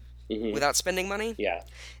play without spending money. Yeah.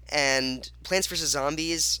 And Plants vs.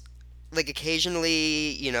 Zombies, like,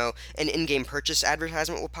 occasionally, an in-game purchase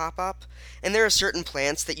advertisement will pop up, and there are certain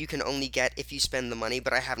plants that you can only get if you spend the money,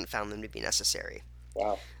 but I haven't found them to be necessary.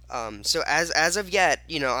 Wow. So as of yet,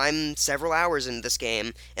 I'm several hours into this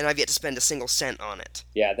game, and I've yet to spend a single cent on it.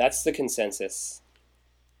 Yeah, that's the consensus.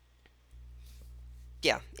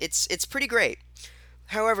 Yeah, it's pretty great.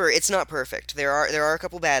 However, it's not perfect. There are a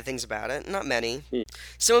couple bad things about it, not many.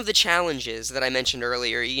 Some of the challenges that I mentioned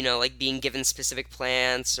earlier, like being given specific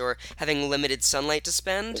plants or having limited sunlight to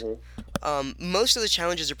spend, most of the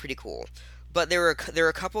challenges are pretty cool. But there are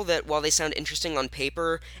a couple that, while they sound interesting on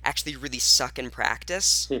paper, actually really suck in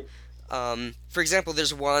practice. For example,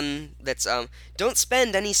 there's one that's, don't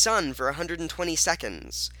spend any sun for 120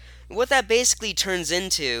 seconds, What that basically turns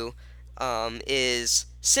into is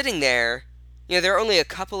sitting there. There are only a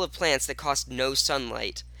couple of plants that cost no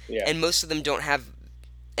sunlight, Yeah. and most of them don't have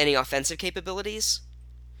any offensive capabilities.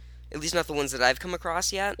 At least not the ones that I've come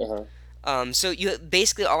across yet. So you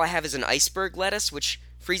basically all I have is an iceberg lettuce, which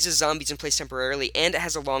freezes zombies in place temporarily, and it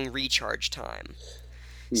has a long recharge time.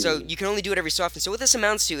 So you can only do it every so often. So what this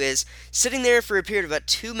amounts to is sitting there for a period of about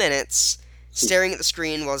 2 minutes, staring at the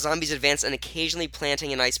screen while zombies advance, and occasionally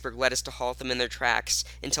planting an iceberg lettuce to halt them in their tracks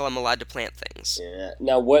until I'm allowed to plant things. Yeah.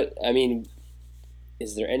 Now,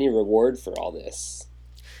 is there any reward for all this?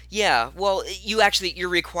 Yeah, well, you're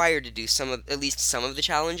required to do at least some of the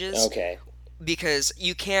challenges. Okay. Because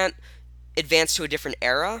you can't advance to a different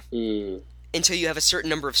era until you have a certain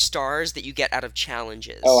number of stars that you get out of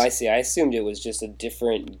challenges. Oh, I see. I assumed it was just a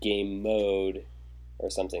different game mode or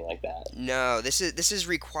something like that. No, this is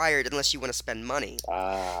required unless you want to spend money.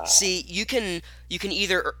 Ah. See, you can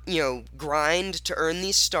either grind to earn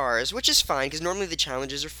these stars, which is fine because normally the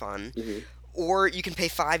challenges are fun, or you can pay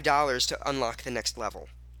 $5 to unlock the next level.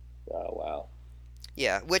 Oh wow.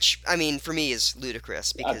 Yeah, which for me is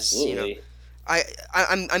ludicrous because Absolutely.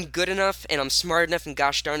 I'm good enough and I'm smart enough and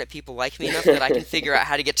gosh darn it, people like me enough that I can figure out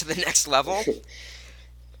how to get to the next level,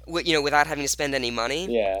 without having to spend any money.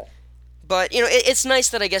 Yeah. But it's nice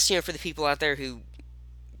that I guess for the people out there who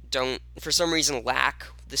don't, for some reason, lack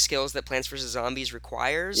the skills that Plants vs Zombies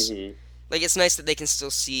requires. Like it's nice that they can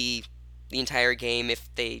still see the entire game if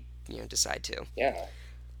they decide to. Yeah.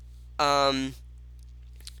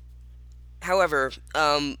 However,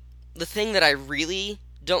 the thing that I really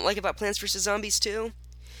don't like about Plants vs. Zombies 2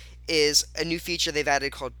 is a new feature they've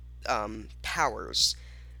added called powers.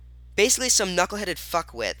 Basically, some knuckleheaded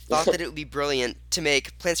fuckwit thought that it would be brilliant to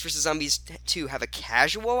make Plants vs. Zombies 2 have a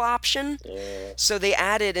casual option. So they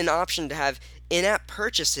added an option to have in-app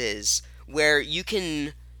purchases where you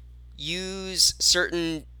can use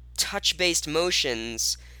certain touch-based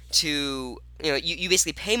motions to, you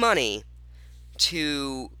basically pay money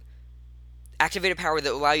to activate a power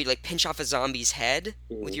that will allow you to pinch off a zombie's head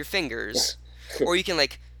with your fingers, or you can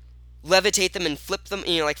levitate them and flip them,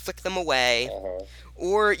 flick them away,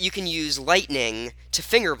 or you can use lightning to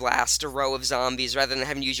finger blast a row of zombies rather than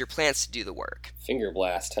having to use your plants to do the work. Finger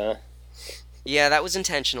blast, huh? Yeah, that was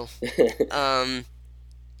intentional.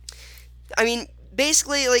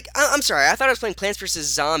 Basically, I'm sorry, I thought I was playing Plants vs.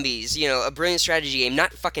 Zombies, a brilliant strategy game,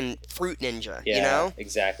 not fucking Fruit Ninja, Yeah,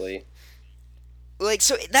 exactly.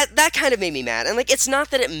 So that kind of made me mad. And, it's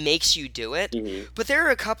not that it makes you do it, but there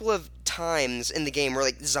are a couple of times in the game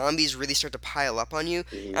where, zombies really start to pile up on you,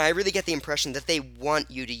 and I really get the impression that they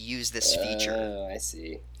want you to use this feature. Oh, I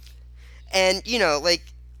see. And,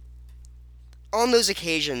 on those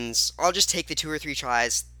occasions, I'll just take the 2 or 3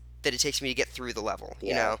 tries that it takes me to get through the level,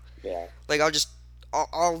 you know? Yeah.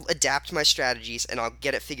 I'll adapt my strategies, and I'll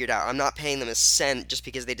get it figured out. I'm not paying them a cent just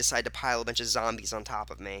because they decide to pile a bunch of zombies on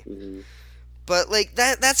top of me. But,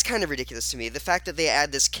 that's kind of ridiculous to me. The fact that they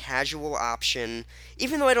add this casual option,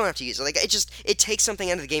 even though I don't have to use it. It takes something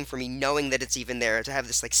out of the game for me knowing that it's even there to have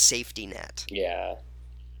this, safety net. Yeah.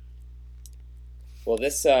 Well,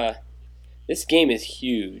 this game is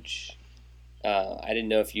huge. I didn't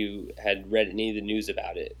know if you had read any of the news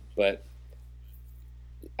about it, but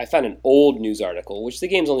I found an old news article, which the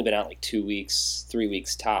game's only been out 2 weeks, 3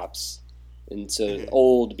 weeks tops. And so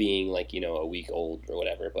old being a week old or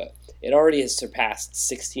whatever, but it already has surpassed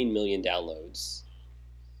 16 million downloads.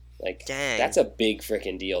 Dang. That's a big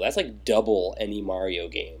freaking deal. That's double any Mario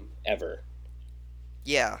game ever.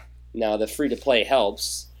 Yeah. Now the free-to-play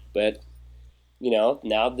helps, but,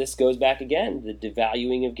 now this goes back again, the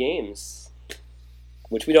devaluing of games,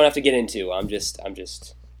 which we don't have to get into. I'm just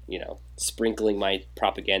sprinkling my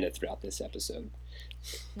propaganda throughout this episode.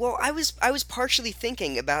 Well, I was partially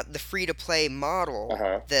thinking about the free-to-play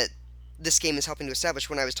model that this game is helping to establish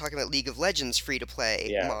when I was talking about League of Legends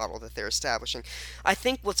free-to-play model that they're establishing. I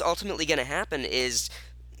think what's ultimately going to happen is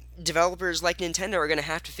developers like Nintendo are going to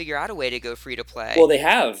have to figure out a way to go free-to-play. Well, they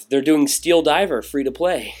have. They're doing Steel Diver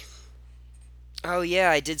free-to-play. Oh, yeah,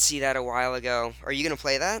 I did see that a while ago. Are you going to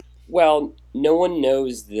play that? Well, no one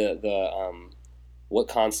knows what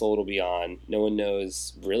console it'll be on. No one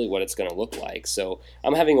knows really what it's going to look like. So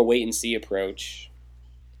I'm having a wait-and-see approach.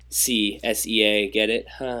 S-E-A, get it?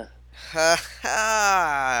 Huh.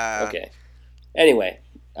 Okay. Anyway,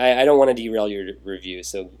 I don't want to derail your review,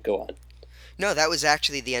 so go on. No, that was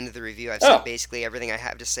actually the end of the review. I've said basically everything I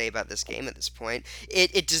have to say about this game at this point.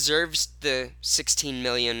 It deserves the 16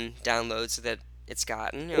 million downloads that it's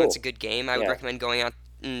gotten. Cool. It's a good game. I would recommend going out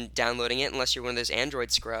and downloading it unless you're one of those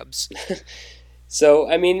Android scrubs.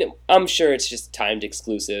 So, I'm sure it's just timed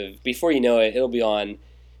exclusive. Before you know it, it'll be on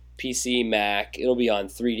PC, Mac. It'll be on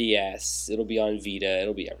 3DS. It'll be on Vita.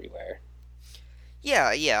 It'll be everywhere.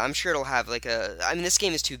 Yeah, I'm sure it'll have like a. I mean, this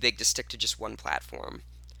game is too big to stick to just one platform.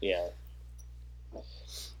 Yeah.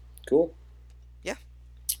 Cool. Yeah.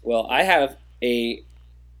 Well, I have a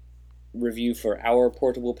review for Our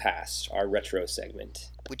Portable Past, our retro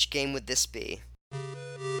segment. Which game would this be?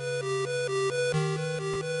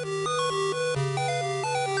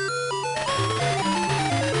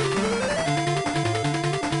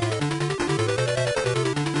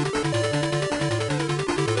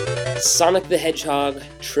 Sonic the Hedgehog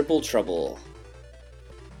Triple Trouble.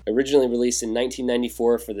 Originally released in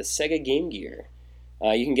 1994 for the Sega Game Gear.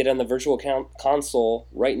 You can get it on the Virtual Console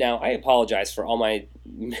right now. I apologize for all my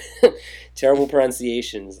terrible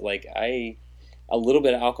pronunciations. A little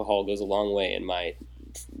bit of alcohol goes a long way in my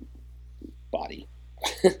body.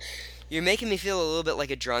 You're making me feel a little bit like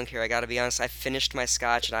a drunk here, I gotta be honest. I finished my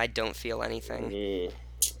scotch and I don't feel anything.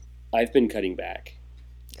 I've been cutting back.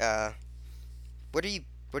 What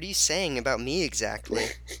are you saying about me exactly?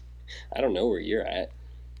 I don't know where you're at.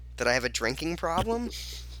 That I have a drinking problem?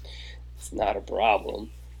 It's not a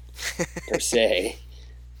problem, per se.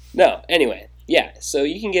 No, anyway, yeah, so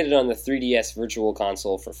you can get it on the 3DS Virtual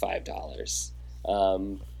Console for $5.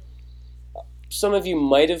 Some of you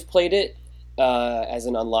might have played it as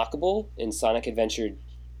an unlockable in Sonic Adventure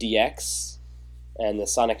DX and the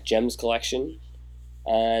Sonic Gems collection.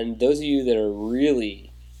 And those of you that are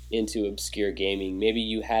really into obscure gaming, maybe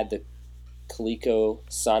you had the Coleco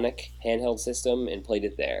Sonic handheld system and played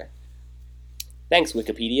it there. Thanks,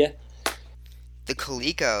 Wikipedia. The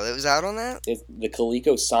Coleco, it was out on that? It's the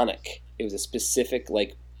Coleco Sonic. It was a specific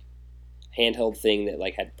handheld thing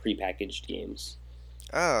that had prepackaged games.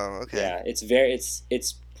 Oh, okay. Yeah,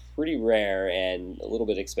 it's pretty rare and a little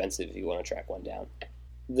bit expensive if you want to track one down.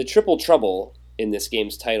 The Triple Trouble in this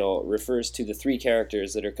game's title refers to the three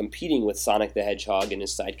characters that are competing with Sonic the Hedgehog and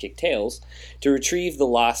his sidekick Tails to retrieve the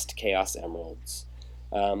lost Chaos Emeralds.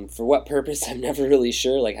 For what purpose, I'm never really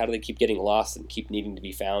sure. How do they keep getting lost and keep needing to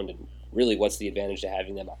be found, and really what's the advantage to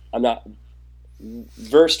having them? I'm not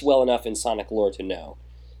versed well enough in Sonic lore to know.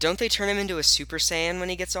 Don't they turn him into a Super Saiyan when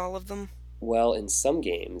he gets all of them? Well, in some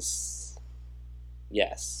games,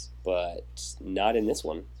 yes, but not in this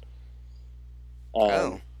one.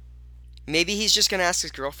 Maybe he's just going to ask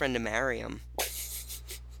his girlfriend to marry him.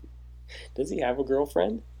 Does he have a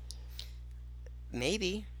girlfriend?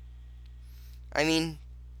 Maybe. I mean,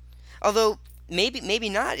 although maybe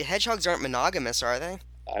not. Hedgehogs aren't monogamous, are they?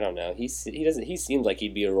 I don't know. He seems like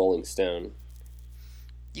he'd be a Rolling Stone.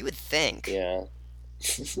 You would think. Yeah.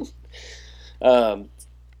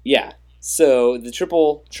 Yeah. So the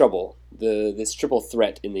Triple Trouble, this triple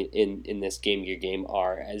threat in this Game Gear game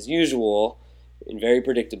are, as usual, and very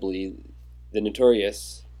predictably, the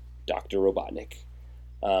notorious Dr. Robotnik,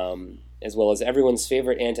 as well as everyone's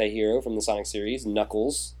favorite anti-hero from the Sonic series,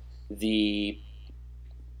 Knuckles, the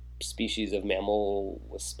species of mammal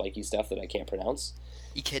with spiky stuff that I can't pronounce.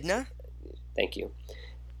 Echidna? Thank you.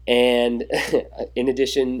 And in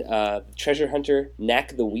addition, treasure hunter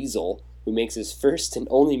Knack the Weasel, who makes his first and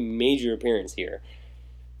only major appearance here.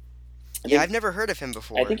 I've never heard of him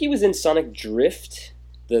before. I think he was in Sonic Drift,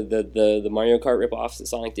 the Mario Kart ripoffs that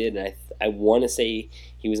Sonic did, and I want to say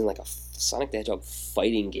he was in a Sonic the Hedgehog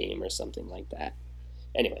fighting game or something like that.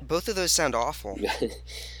 Anyway. Both of those sound awful.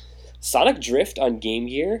 Sonic Drift on Game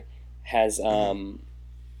Gear has,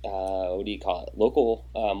 what do you call it, local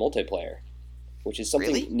multiplayer, which is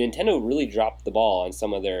something Really? Nintendo really dropped the ball on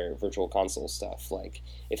some of their Virtual Console stuff.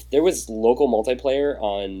 If there was local multiplayer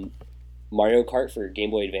on Mario Kart for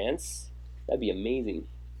Game Boy Advance, that'd be amazing.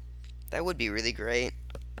 That would be really great.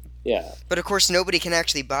 Yeah. But of course, nobody can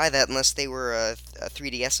actually buy that unless they were a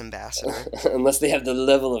 3DS ambassador. Unless they have the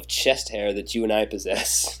level of chest hair that you and I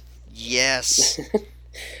possess. Yes.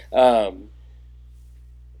 Back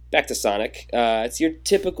to Sonic. It's your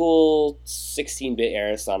typical 16-bit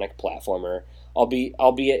era Sonic platformer,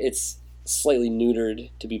 albeit it's slightly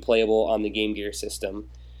neutered to be playable on the Game Gear system.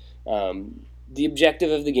 The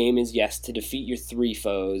objective of the game is, yes, to defeat your three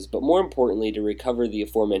foes, but more importantly, to recover the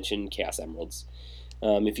aforementioned Chaos Emeralds.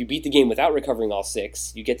 If you beat the game without recovering all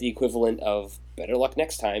six, you get the equivalent of better luck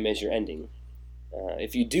next time as your ending.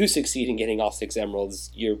 If you do succeed in getting all 6 emeralds,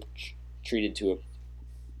 you're treated to a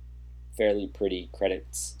fairly pretty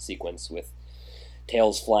credits sequence with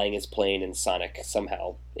Tails flying his plane and Sonic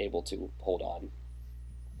somehow able to hold on.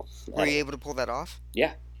 Were you able to pull that off?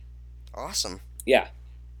 Yeah. Awesome. Yeah.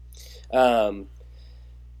 I'm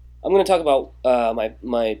going to talk about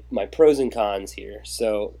my pros and cons here.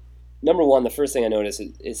 So, number one, the first thing I noticed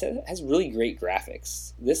is it has really great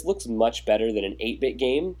graphics. This looks much better than an 8-bit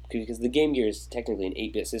game, because the Game Gear is technically an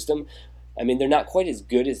 8-bit system. I mean, they're not quite as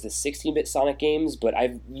good as the 16-bit Sonic games, but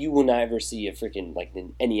you will never see a freaking like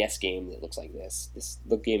an NES game that looks like this.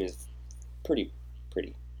 The game is pretty.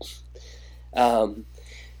 Um,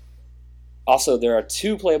 Also, there are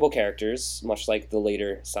two playable characters, much like the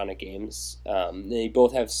later Sonic games. They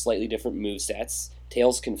both have slightly different movesets.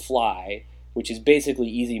 Tails can fly, which is basically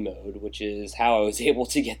easy mode, which is how I was able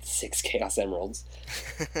to get the 6 Chaos Emeralds.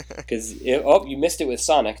 Because, you missed it with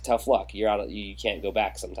Sonic, tough luck. You can't go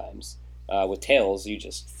back sometimes. With Tails, you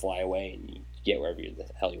just fly away and you get wherever the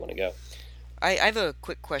hell you want to go. I have a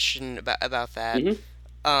quick question about that.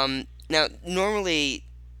 Mm-hmm. Now, normally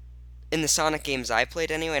in the Sonic games I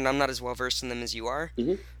played anyway, and I'm not as well versed in them as you are,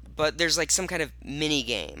 Mm-hmm. but there's like some kind of mini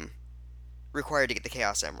game required to get the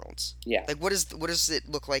Chaos Emeralds. Yeah. Like, what does it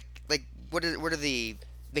look like? Like, what are the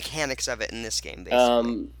mechanics of it in this game,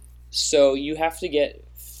 basically? So you have to get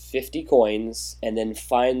 50 coins and then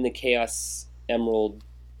find the Chaos Emerald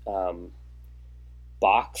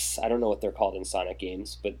box. I don't know what they're called in Sonic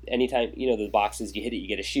games, but anytime, the boxes, you hit it, you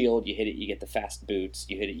get a shield, you hit it, you get the fast boots,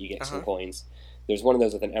 you hit it, you get some coins. There's one of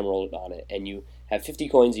those with an emerald on it, and you have 50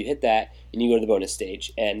 coins, you hit that, and you go to the bonus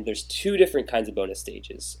stage. And there's two different kinds of bonus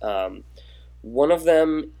stages. One of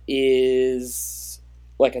them is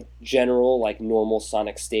like a general, like normal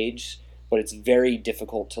Sonic stage, but it's very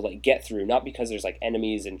difficult to like get through, not because there's like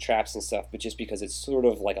enemies and traps and stuff, but just because it's sort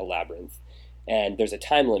of like a labyrinth. And there's a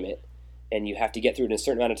time limit, and you have to get through it in a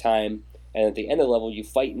certain amount of time, and at the end of the level, you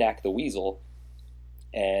fight Knack the Weasel,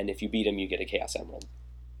 and if you beat him, you get a Chaos Emerald.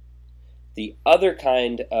 The other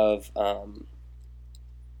kind of,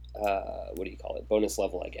 bonus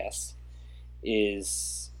level, I guess,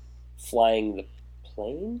 is flying the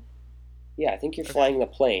plane? Yeah, I think you're flying the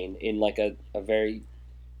plane in like a very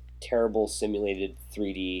terrible simulated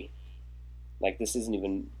 3D, like this isn't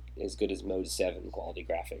even as good as Mode 7 quality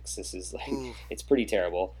graphics. This is like, it's pretty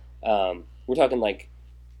terrible. We're talking like,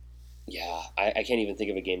 yeah, I can't even think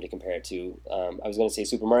of a game to compare it to. I was going to say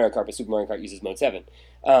Super Mario Kart, but Super Mario Kart uses Mode 7.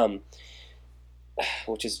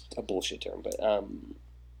 Which is a bullshit term, but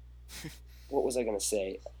what was I going to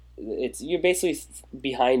say? You're basically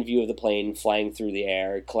behind view of the plane, flying through the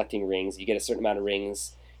air, collecting rings. You get a certain amount of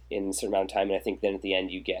rings in a certain amount of time, and I think then at the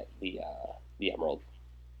end you get the emerald.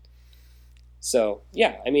 So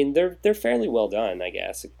yeah, I mean they're fairly well done, I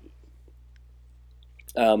guess.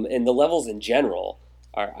 And the levels in general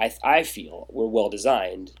are, I feel, were well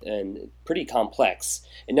designed and pretty complex.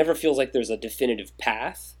 It never feels like there's a definitive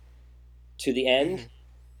path to the end.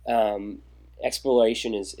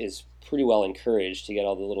 Exploration is pretty well encouraged to get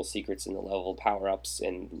all the little secrets in the level, power-ups,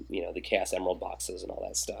 and the Chaos Emerald boxes and all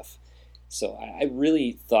that stuff. So I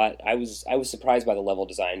really thought I was surprised by the level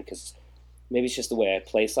design, because maybe it's just the way I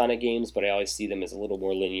play Sonic games, but I always see them as a little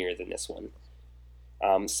more linear than this one.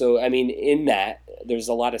 So I mean, in that there's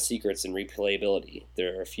a lot of secrets and replayability.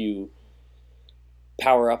 There are a few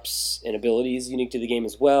power-ups and abilities unique to the game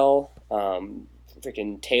as well.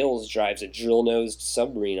 Freaking Tails drives a drill-nosed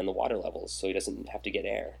submarine on the water levels, so he doesn't have to get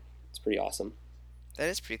air. It's pretty awesome. That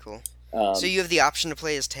is pretty cool. So you have the option to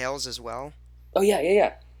play as Tails as well? Oh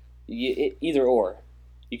yeah. Either or.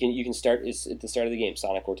 You can start at the start of the game,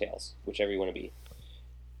 Sonic or Tails, whichever you want to be.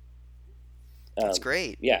 That's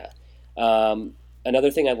great. Yeah.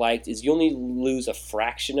 Another thing I liked is you only lose a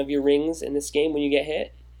fraction of your rings in this game when you get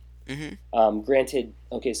hit. Granted,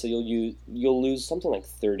 okay, so you'll lose something like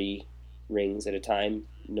 30 rings at a time,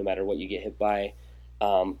 no matter what you get hit by.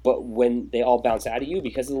 But when they all bounce out of you,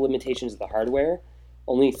 because of the limitations of the hardware,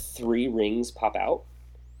 only 3 rings pop out.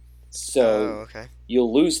 So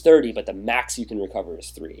you'll lose 30, but the max you can recover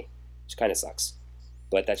is 3, which kind of sucks.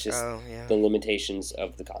 But that's just the limitations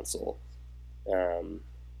of the console.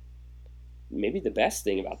 Maybe the best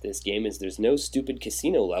thing about this game is there's no stupid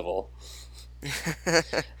casino level.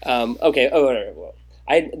 Okay. Well,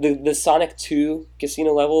 the Sonic 2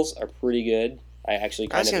 casino levels are pretty good. I actually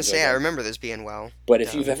kind of I was going to say, I remember this being well. But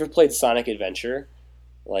if you've ever played Sonic Adventure,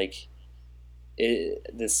 like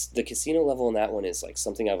the casino level in that one is like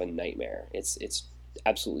something of a nightmare. It's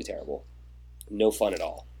absolutely terrible. No fun at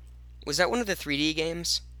all. Was that one of the 3D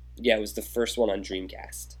games? Yeah, it was the first one on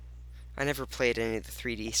Dreamcast. I never played any of the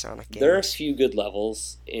 3D Sonic games. There are a few good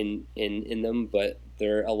levels in them, but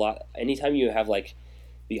there are a lot. Anytime you have like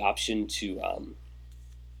the option to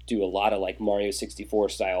do a lot of like Mario 64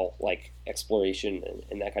 style like exploration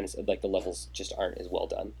and that kind of stuff, like the levels just aren't as well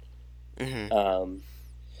done.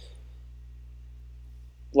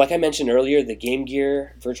 Like I mentioned earlier, the Game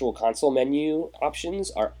Gear Virtual Console menu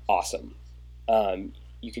options are awesome.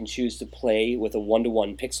 You can choose to play with a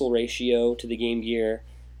 1-to-1 pixel ratio to the Game Gear.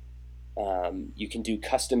 You can do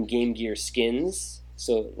custom Game Gear skins.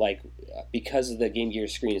 So, like, because the Game Gear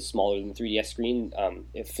screen is smaller than the 3DS screen,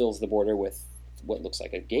 it fills the border with what looks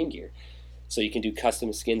like a Game Gear. So you can do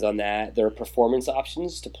custom skins on that. There are performance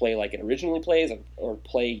options to play like it originally plays, or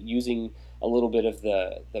play using a little bit of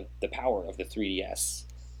the power of the 3DS.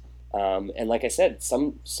 And like I said,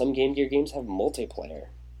 some Game Gear games have multiplayer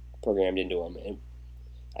programmed into them, and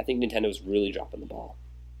I think Nintendo's really dropping the ball.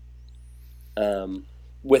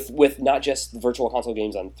 With not just virtual console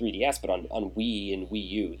games on 3DS, but on Wii and Wii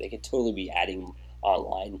U, they could totally be adding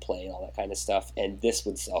online play and all that kind of stuff, and this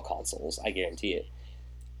would sell consoles, I guarantee it.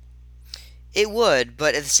 It would,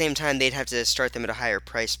 but at the same time, they'd have to start them at a higher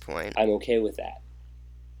price point. I'm okay with that.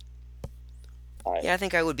 Yeah, I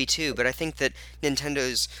think I would be too, but I think that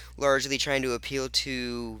Nintendo's largely trying to appeal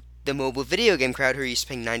to the mobile video game crowd who are used to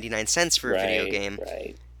paying 99 cents for a video game.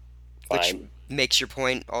 Right. Which makes your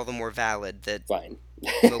point all the more valid that Fine.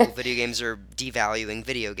 mobile video games are devaluing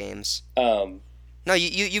video games. No,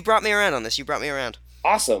 you brought me around on this. You brought me around.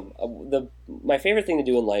 Awesome. My favorite thing to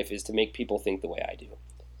do in life is to make people think the way I do.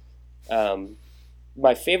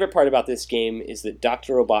 My favorite part about this game is that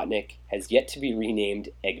Dr. Robotnik has yet to be renamed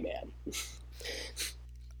Eggman.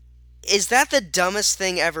 Is that the dumbest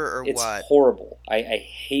thing ever, or it's what? It's horrible. I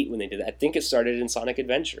hate when they do that. I think it started in Sonic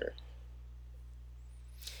Adventure.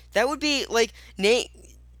 That would be like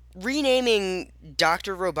renaming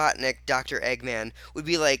Dr. Robotnik Dr. Eggman would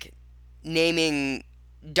be like naming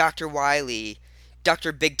Dr. Wily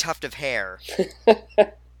Dr. Big Tuft of Hair.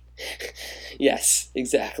 Yes,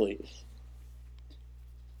 exactly.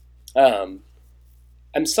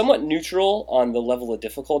 I'm somewhat neutral on the level of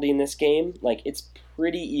difficulty in this game. Like, it's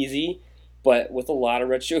pretty easy, but with a lot of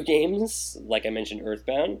retro games, like I mentioned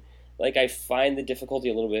Earthbound, like, I find the difficulty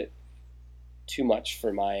a little bit too much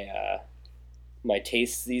for my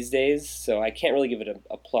tastes these days, so I can't really give it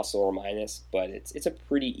a plus or a minus, but it's a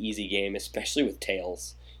pretty easy game, especially with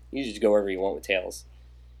Tails. You just go wherever you want with Tails.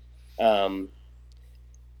 The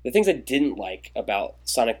things I didn't like about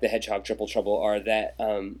Sonic the Hedgehog Triple Trouble are that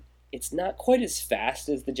it's not quite as fast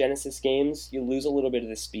as the Genesis games. You lose a little bit of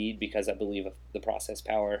the speed because, I believe, of the process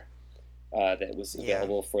power that was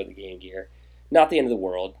available for the Game Gear. Not the end of the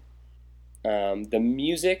world. The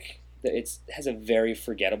music, it has a very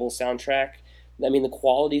forgettable soundtrack. I mean, the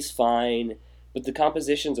quality's fine, but the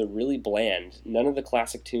compositions are really bland. None of the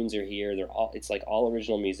classic tunes are here. It's like all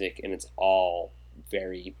original music, and it's all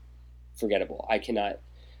very forgettable. I cannot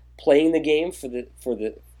playing the game for the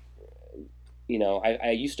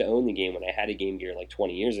I used to own the game when I had a Game Gear like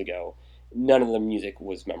 20 years ago. None of the music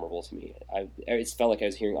was memorable to me. It felt like I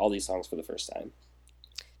was hearing all these songs for the first time.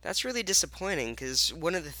 That's really disappointing, because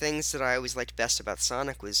one of the things that I always liked best about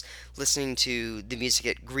Sonic was listening to the music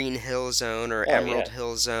at Green Hill Zone or Emerald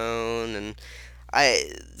Hill Zone, and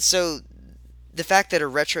so the fact that a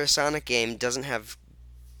retro Sonic game doesn't have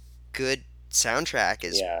good soundtrack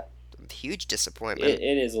is a huge disappointment.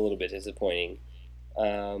 It is a little bit disappointing.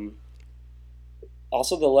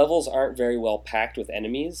 Also, the levels aren't very well packed with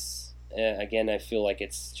enemies. Again, I feel like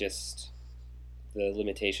it's just the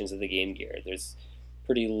limitations of the Game Gear. There's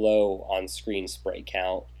pretty low on-screen sprite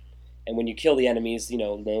count. And when you kill the enemies,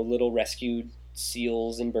 no little rescued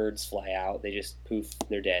seals and birds fly out. They just poof,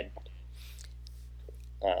 they're dead.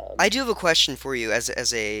 I do have a question for you as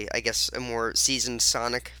a, I guess, a more seasoned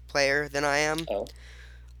Sonic player than I am. Oh.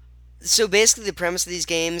 So basically the premise of these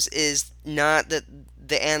games is not that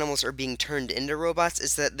the animals are being turned into robots,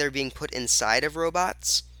 it's that they're being put inside of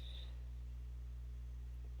robots?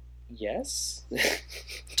 Yes.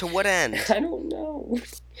 To what end? I don't know.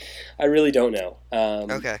 I really don't know.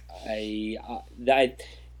 Okay. They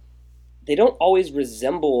don't always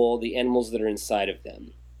resemble the animals that are inside of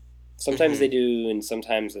them. Sometimes they do, and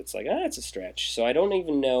sometimes it's like, it's a stretch. So I don't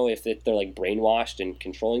even know if they're like brainwashed and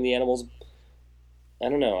controlling the animals. I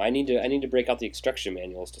don't know. I need to break out the instruction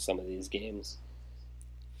manuals to some of these games.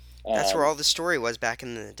 That's where all the story was back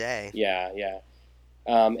in the day. Yeah.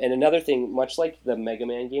 And another thing, much like the Mega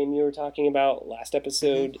Man game you were talking about last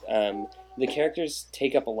episode, the characters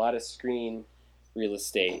take up a lot of screen real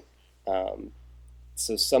estate.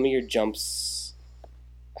 So some of your jumps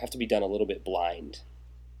have to be done a little bit blind.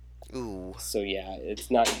 Ooh. So yeah, it's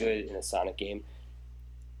not good in a Sonic game.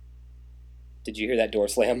 Did you hear that door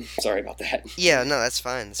slam? Sorry about that. Yeah, no, that's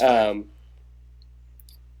fine. That's fine.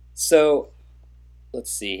 So,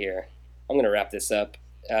 let's see here. I'm going to wrap this up.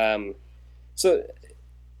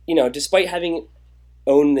 Despite having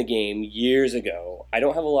owned the game years ago, I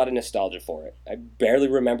don't have a lot of nostalgia for it. I barely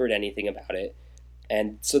remembered anything about it.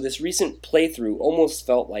 And so this recent playthrough almost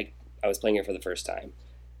felt like I was playing it for the first time.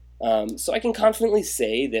 So I can confidently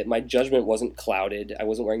say that my judgment wasn't clouded. I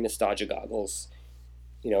wasn't wearing nostalgia goggles.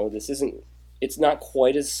 This isn't. It's not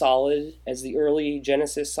quite as solid as the early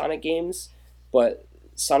Genesis Sonic games, but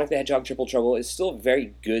Sonic the Hedgehog Triple Trouble is still a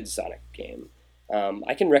very good Sonic game.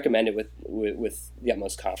 I can recommend it with the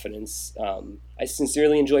utmost confidence. I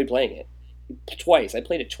sincerely enjoyed playing it twice. I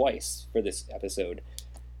played it twice for this episode,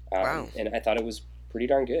 Wow. and I thought it was pretty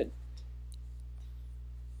darn good.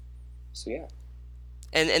 So yeah.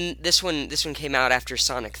 And this one came out after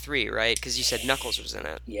Sonic 3, right? Because you said Knuckles was in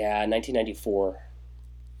it. Yeah, 1994.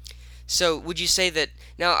 So would you say that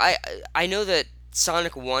now I know that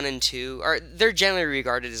Sonic 1 and 2 they're generally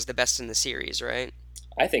regarded as the best in the series, right?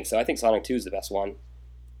 I think so. I think Sonic 2 is the best one.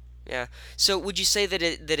 Yeah. So would you say that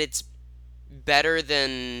it's better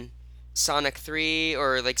than Sonic 3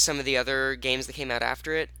 or like some of the other games that came out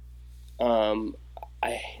after it? Um,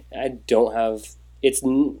 I I don't have it's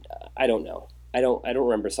n- I don't know. I don't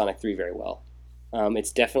remember Sonic 3 very well.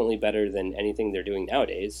 It's definitely better than anything they're doing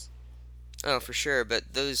nowadays. Oh, for sure, but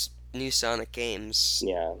those new Sonic games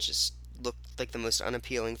Yeah, just look like the most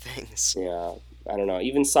unappealing things. yeah. I don't know.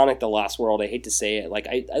 Even Sonic the Last World, I hate to say it. Like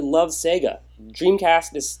I love Sega.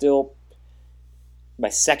 Dreamcast is still my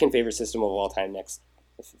second favorite system of all time next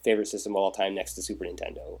to Super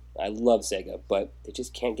Nintendo. I love Sega, but they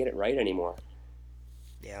just can't get it right anymore.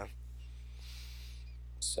 Yeah.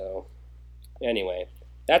 So anyway,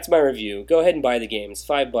 that's my review. Go ahead and buy the game. It's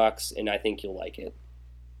 $5, and I think you'll like it.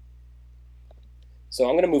 So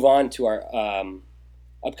I'm going to move on to our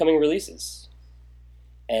upcoming releases.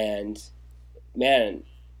 And man,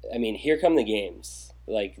 I mean, here come the games.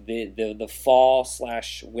 Like the fall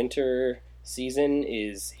slash winter season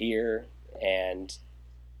is here, and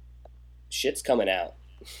shit's coming out.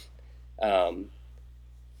 Um,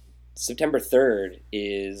 September 3rd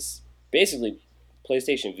is basically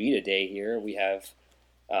PlayStation Vita Day here. We have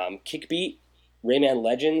Kickbeat, Rayman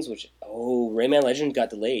Legends, Rayman Legends got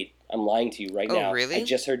delayed. I'm lying to you right Oh, now. I really?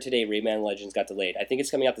 just heard today Rayman Legends got delayed. I think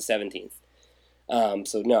it's coming out the 17th.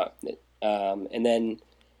 So no. And then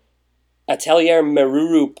Atelier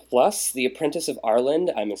Maruru Plus, The Apprentice of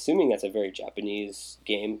Arland. I'm assuming that's a very Japanese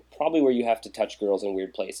game, probably where you have to touch girls in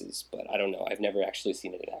weird places, but I don't know. I've never actually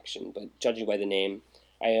seen it in action, but judging by the name,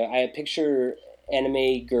 I picture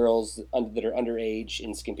anime girls that are underage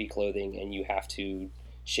in skimpy clothing, and you have to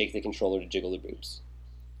shake the controller to jiggle their boobs.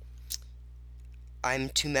 I'm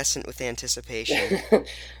tumescent with anticipation.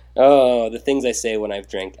 Oh, the things I say when I've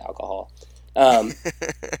drank alcohol. Um,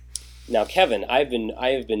 Now, Kevin, I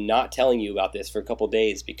have been not telling you about this for a couple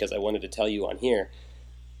days because I wanted to tell you on here.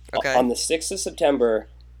 Okay. On the 6th of September,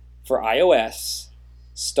 for iOS,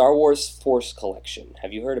 Star Wars Force Collection.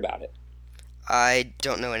 Have you heard about it? I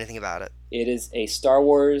don't know anything about it. It is a Star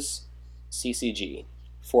Wars CCG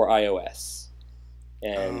for iOS, Oh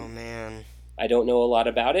and man. I don't know a lot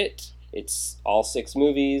about it. It's all 6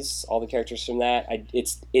 movies, all the characters from that.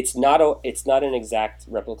 It's not an exact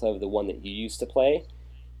replica of the one that you used to play,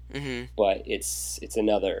 Mhm. but it's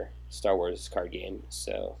another Star Wars card game.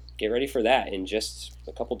 So get ready for that in just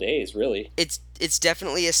a couple days, really. It's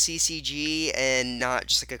definitely a CCG and not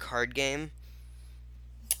just like a card game.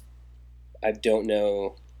 I don't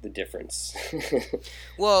know the difference.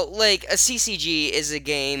 Well, like a CCG is a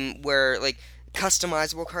game where like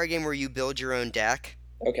customizable card game where you build your own deck.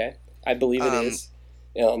 Okay, I believe it Um. is,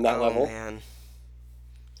 on that Oh level, man.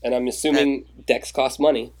 and I'm That assuming decks cost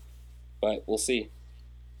money, but we'll see.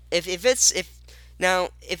 if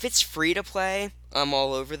it's free to play, I'm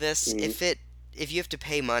all over this. Hmm. If you have to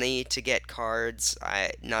pay money to get cards,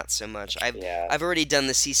 I not so much. Yeah, I've already done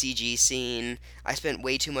the CCG scene. I spent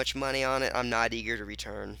way too much money on it. I'm not eager to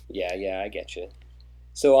return. yeah, I get you.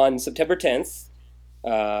 So on September 10th,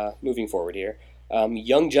 moving forward here,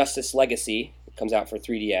 Young Justice Legacy comes out for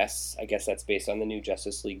 3DS. I guess that's based on the new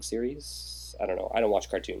Justice League series. I don't know. I don't watch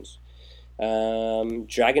cartoons.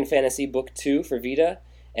 Dragon Fantasy Book 2 for Vita,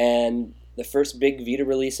 and the first big Vita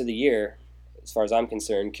release of the year, as far as I'm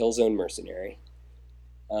concerned, Killzone Mercenary.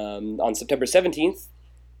 On September 17th,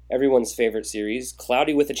 everyone's favorite series,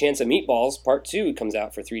 Cloudy with a Chance of Meatballs Part 2 comes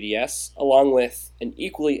out for 3DS, along with an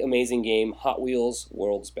equally amazing game, Hot Wheels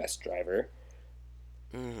World's Best Driver.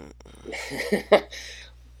 Mm.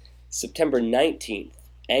 September 19th,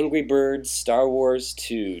 Angry Birds Star Wars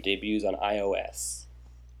 2 debuts on iOS.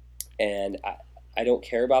 And I don't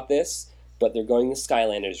care about this, but they're going the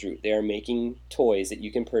Skylanders route. They are making toys that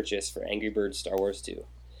you can purchase for Angry Birds Star Wars 2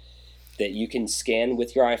 that you can scan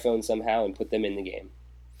with your iPhone somehow and put them in the game.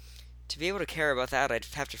 To be able to care about that, I'd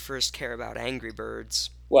have to first care about Angry Birds.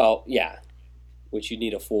 Well, yeah, which you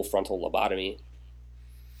need a full frontal lobotomy.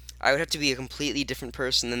 I would have to be a completely different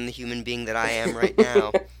person than the human being that I am right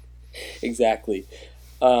now. Exactly.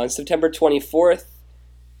 On September 24th,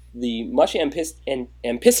 the much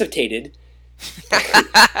anticipated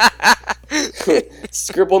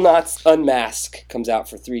Scribblenauts Unmask comes out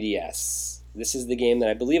for 3DS. This is the game that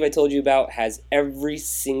I believe I told you about, has every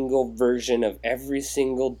single version of every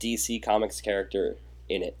single DC Comics character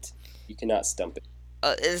in it. You cannot stump it.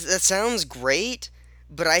 That sounds great,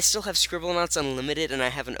 but I still have Scribblenauts Unlimited and I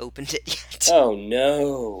haven't opened it yet. Oh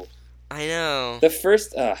no. I know. The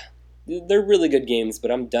first, they're really good games,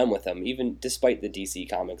 but I'm done with them, even despite the DC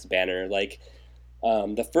Comics banner. Like,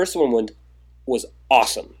 the first one was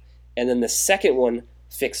awesome, and then the second one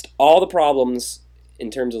fixed all the problems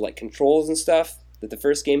in terms of like controls and stuff that the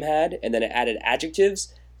first game had, and then it added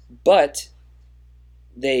adjectives, but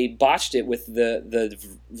they botched it with the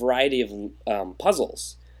variety of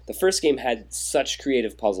puzzles. The first game had such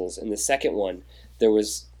creative puzzles, and the second one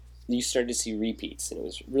you started to see repeats, and it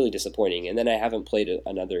was really disappointing. And then I haven't played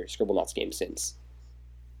another Scribblenauts game since.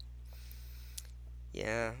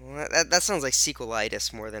 Yeah, well, that sounds like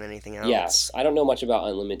sequelitis more than anything else. Yes, I don't know much about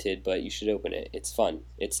Unlimited, but you should open it. It's fun.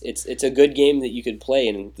 It's a good game that you could play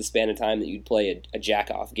in the span of time that you'd play a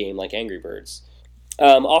jack-off game like Angry Birds.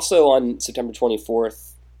 Also on September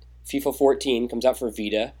 24th, FIFA 14 comes out for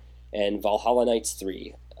Vita, and Valhalla Knights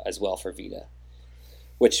 3 as well for Vita.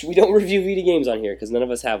 Which we don't review Vita games on here because none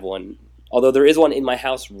of us have one. Although there is one in my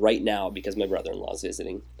house right now because my brother-in-law is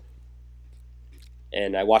visiting.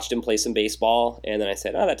 And I watched him play some baseball, and then I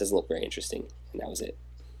said, oh, that doesn't look very interesting. And that was it.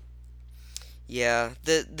 Yeah,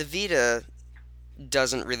 the Vita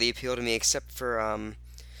doesn't really appeal to me except for,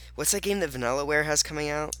 what's that game that Vanillaware has coming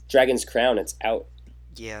out? Dragon's Crown, it's out.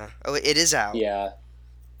 Yeah. Oh, it is out. Yeah.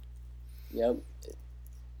 Yep.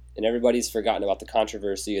 And everybody's forgotten about the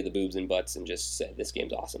controversy of the boobs and butts and just said, this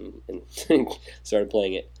game's awesome, and started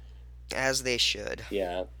playing it. As they should.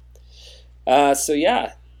 Yeah. So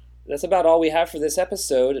yeah, that's about all we have for this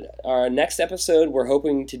episode. Our next episode we're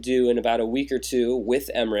hoping to do in about a week or two with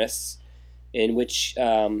Emrys, in which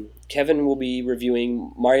Kevin will be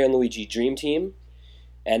reviewing Mario & Luigi Dream Team,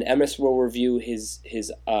 and Emrys will review his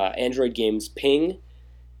Android games Ping,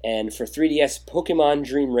 and for 3DS Pokemon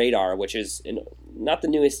Dream Radar, which is not the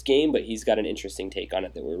newest game, but he's got an interesting take on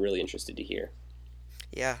it that we're really interested to hear.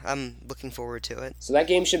 Yeah, I'm looking forward to it. So that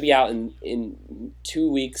game should be out in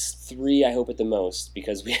 2 weeks, 3 I hope at the most,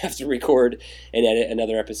 because we have to record and edit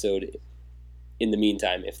another episode in the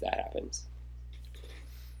meantime if that happens.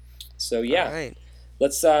 So yeah, right.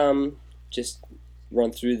 Let's just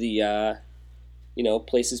run through the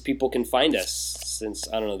places people can find us. Since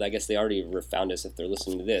I don't know, I guess they already found us if they're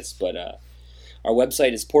listening to this, but our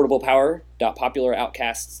website is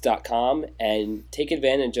portablepower.popularoutcasts.com, and take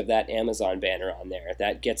advantage of that Amazon banner on there.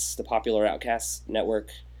 That gets the Popular Outcasts Network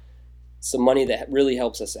some money that really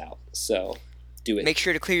helps us out. So do it. Make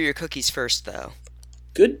sure to clear your cookies first, though.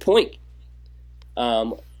 Good point.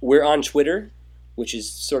 We're on Twitter, which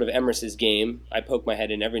is sort of Emrys's game. I poke my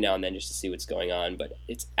head in every now and then just to see what's going on, but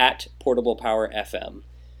it's at PortablePowerFM.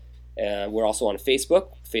 We're also on Facebook,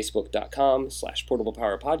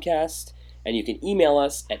 facebook.com/portablepowerpodcast. And you can email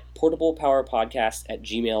us at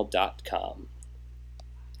portablepowerpodcast@gmail.com.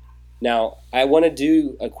 Now, I want to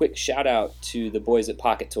do a quick shout out to the boys at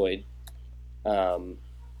Pocket Toy,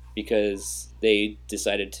 because they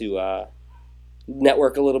decided to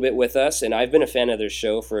network a little bit with us, and I've been a fan of their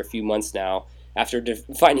show for a few months now, after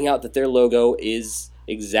finding out that their logo is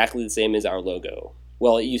exactly the same as our logo.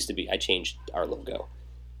 Well, it used to be. I changed our logo.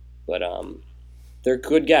 But they're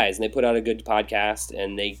good guys, and they put out a good podcast,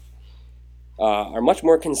 and they are much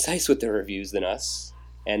more concise with their reviews than us,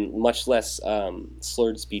 and much less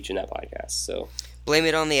slurred speech in that podcast. So blame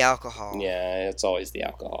it on the alcohol. Yeah, it's always the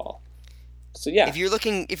alcohol. So yeah, if you're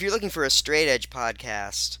looking for a straight edge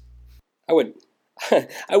podcast, I wouldn't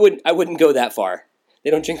go that far.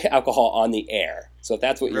 They don't drink alcohol on the air. So if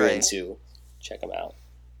that's what you're into, check them out.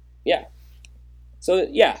 Yeah. So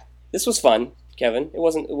yeah, this was fun, Kevin. It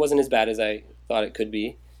wasn't as bad as I thought it could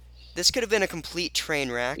be. This could have been a complete train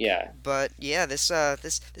wreck. Yeah. But yeah, this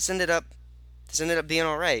ended up being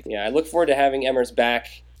all right. Yeah, I look forward to having Emrys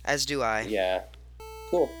back. As do I. Yeah.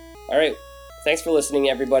 Cool. All right. Thanks for listening,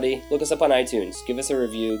 everybody. Look us up on iTunes. Give us a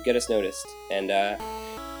review. Get us noticed. And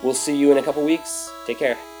we'll see you in a couple weeks. Take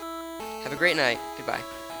care. Have a great night. Goodbye.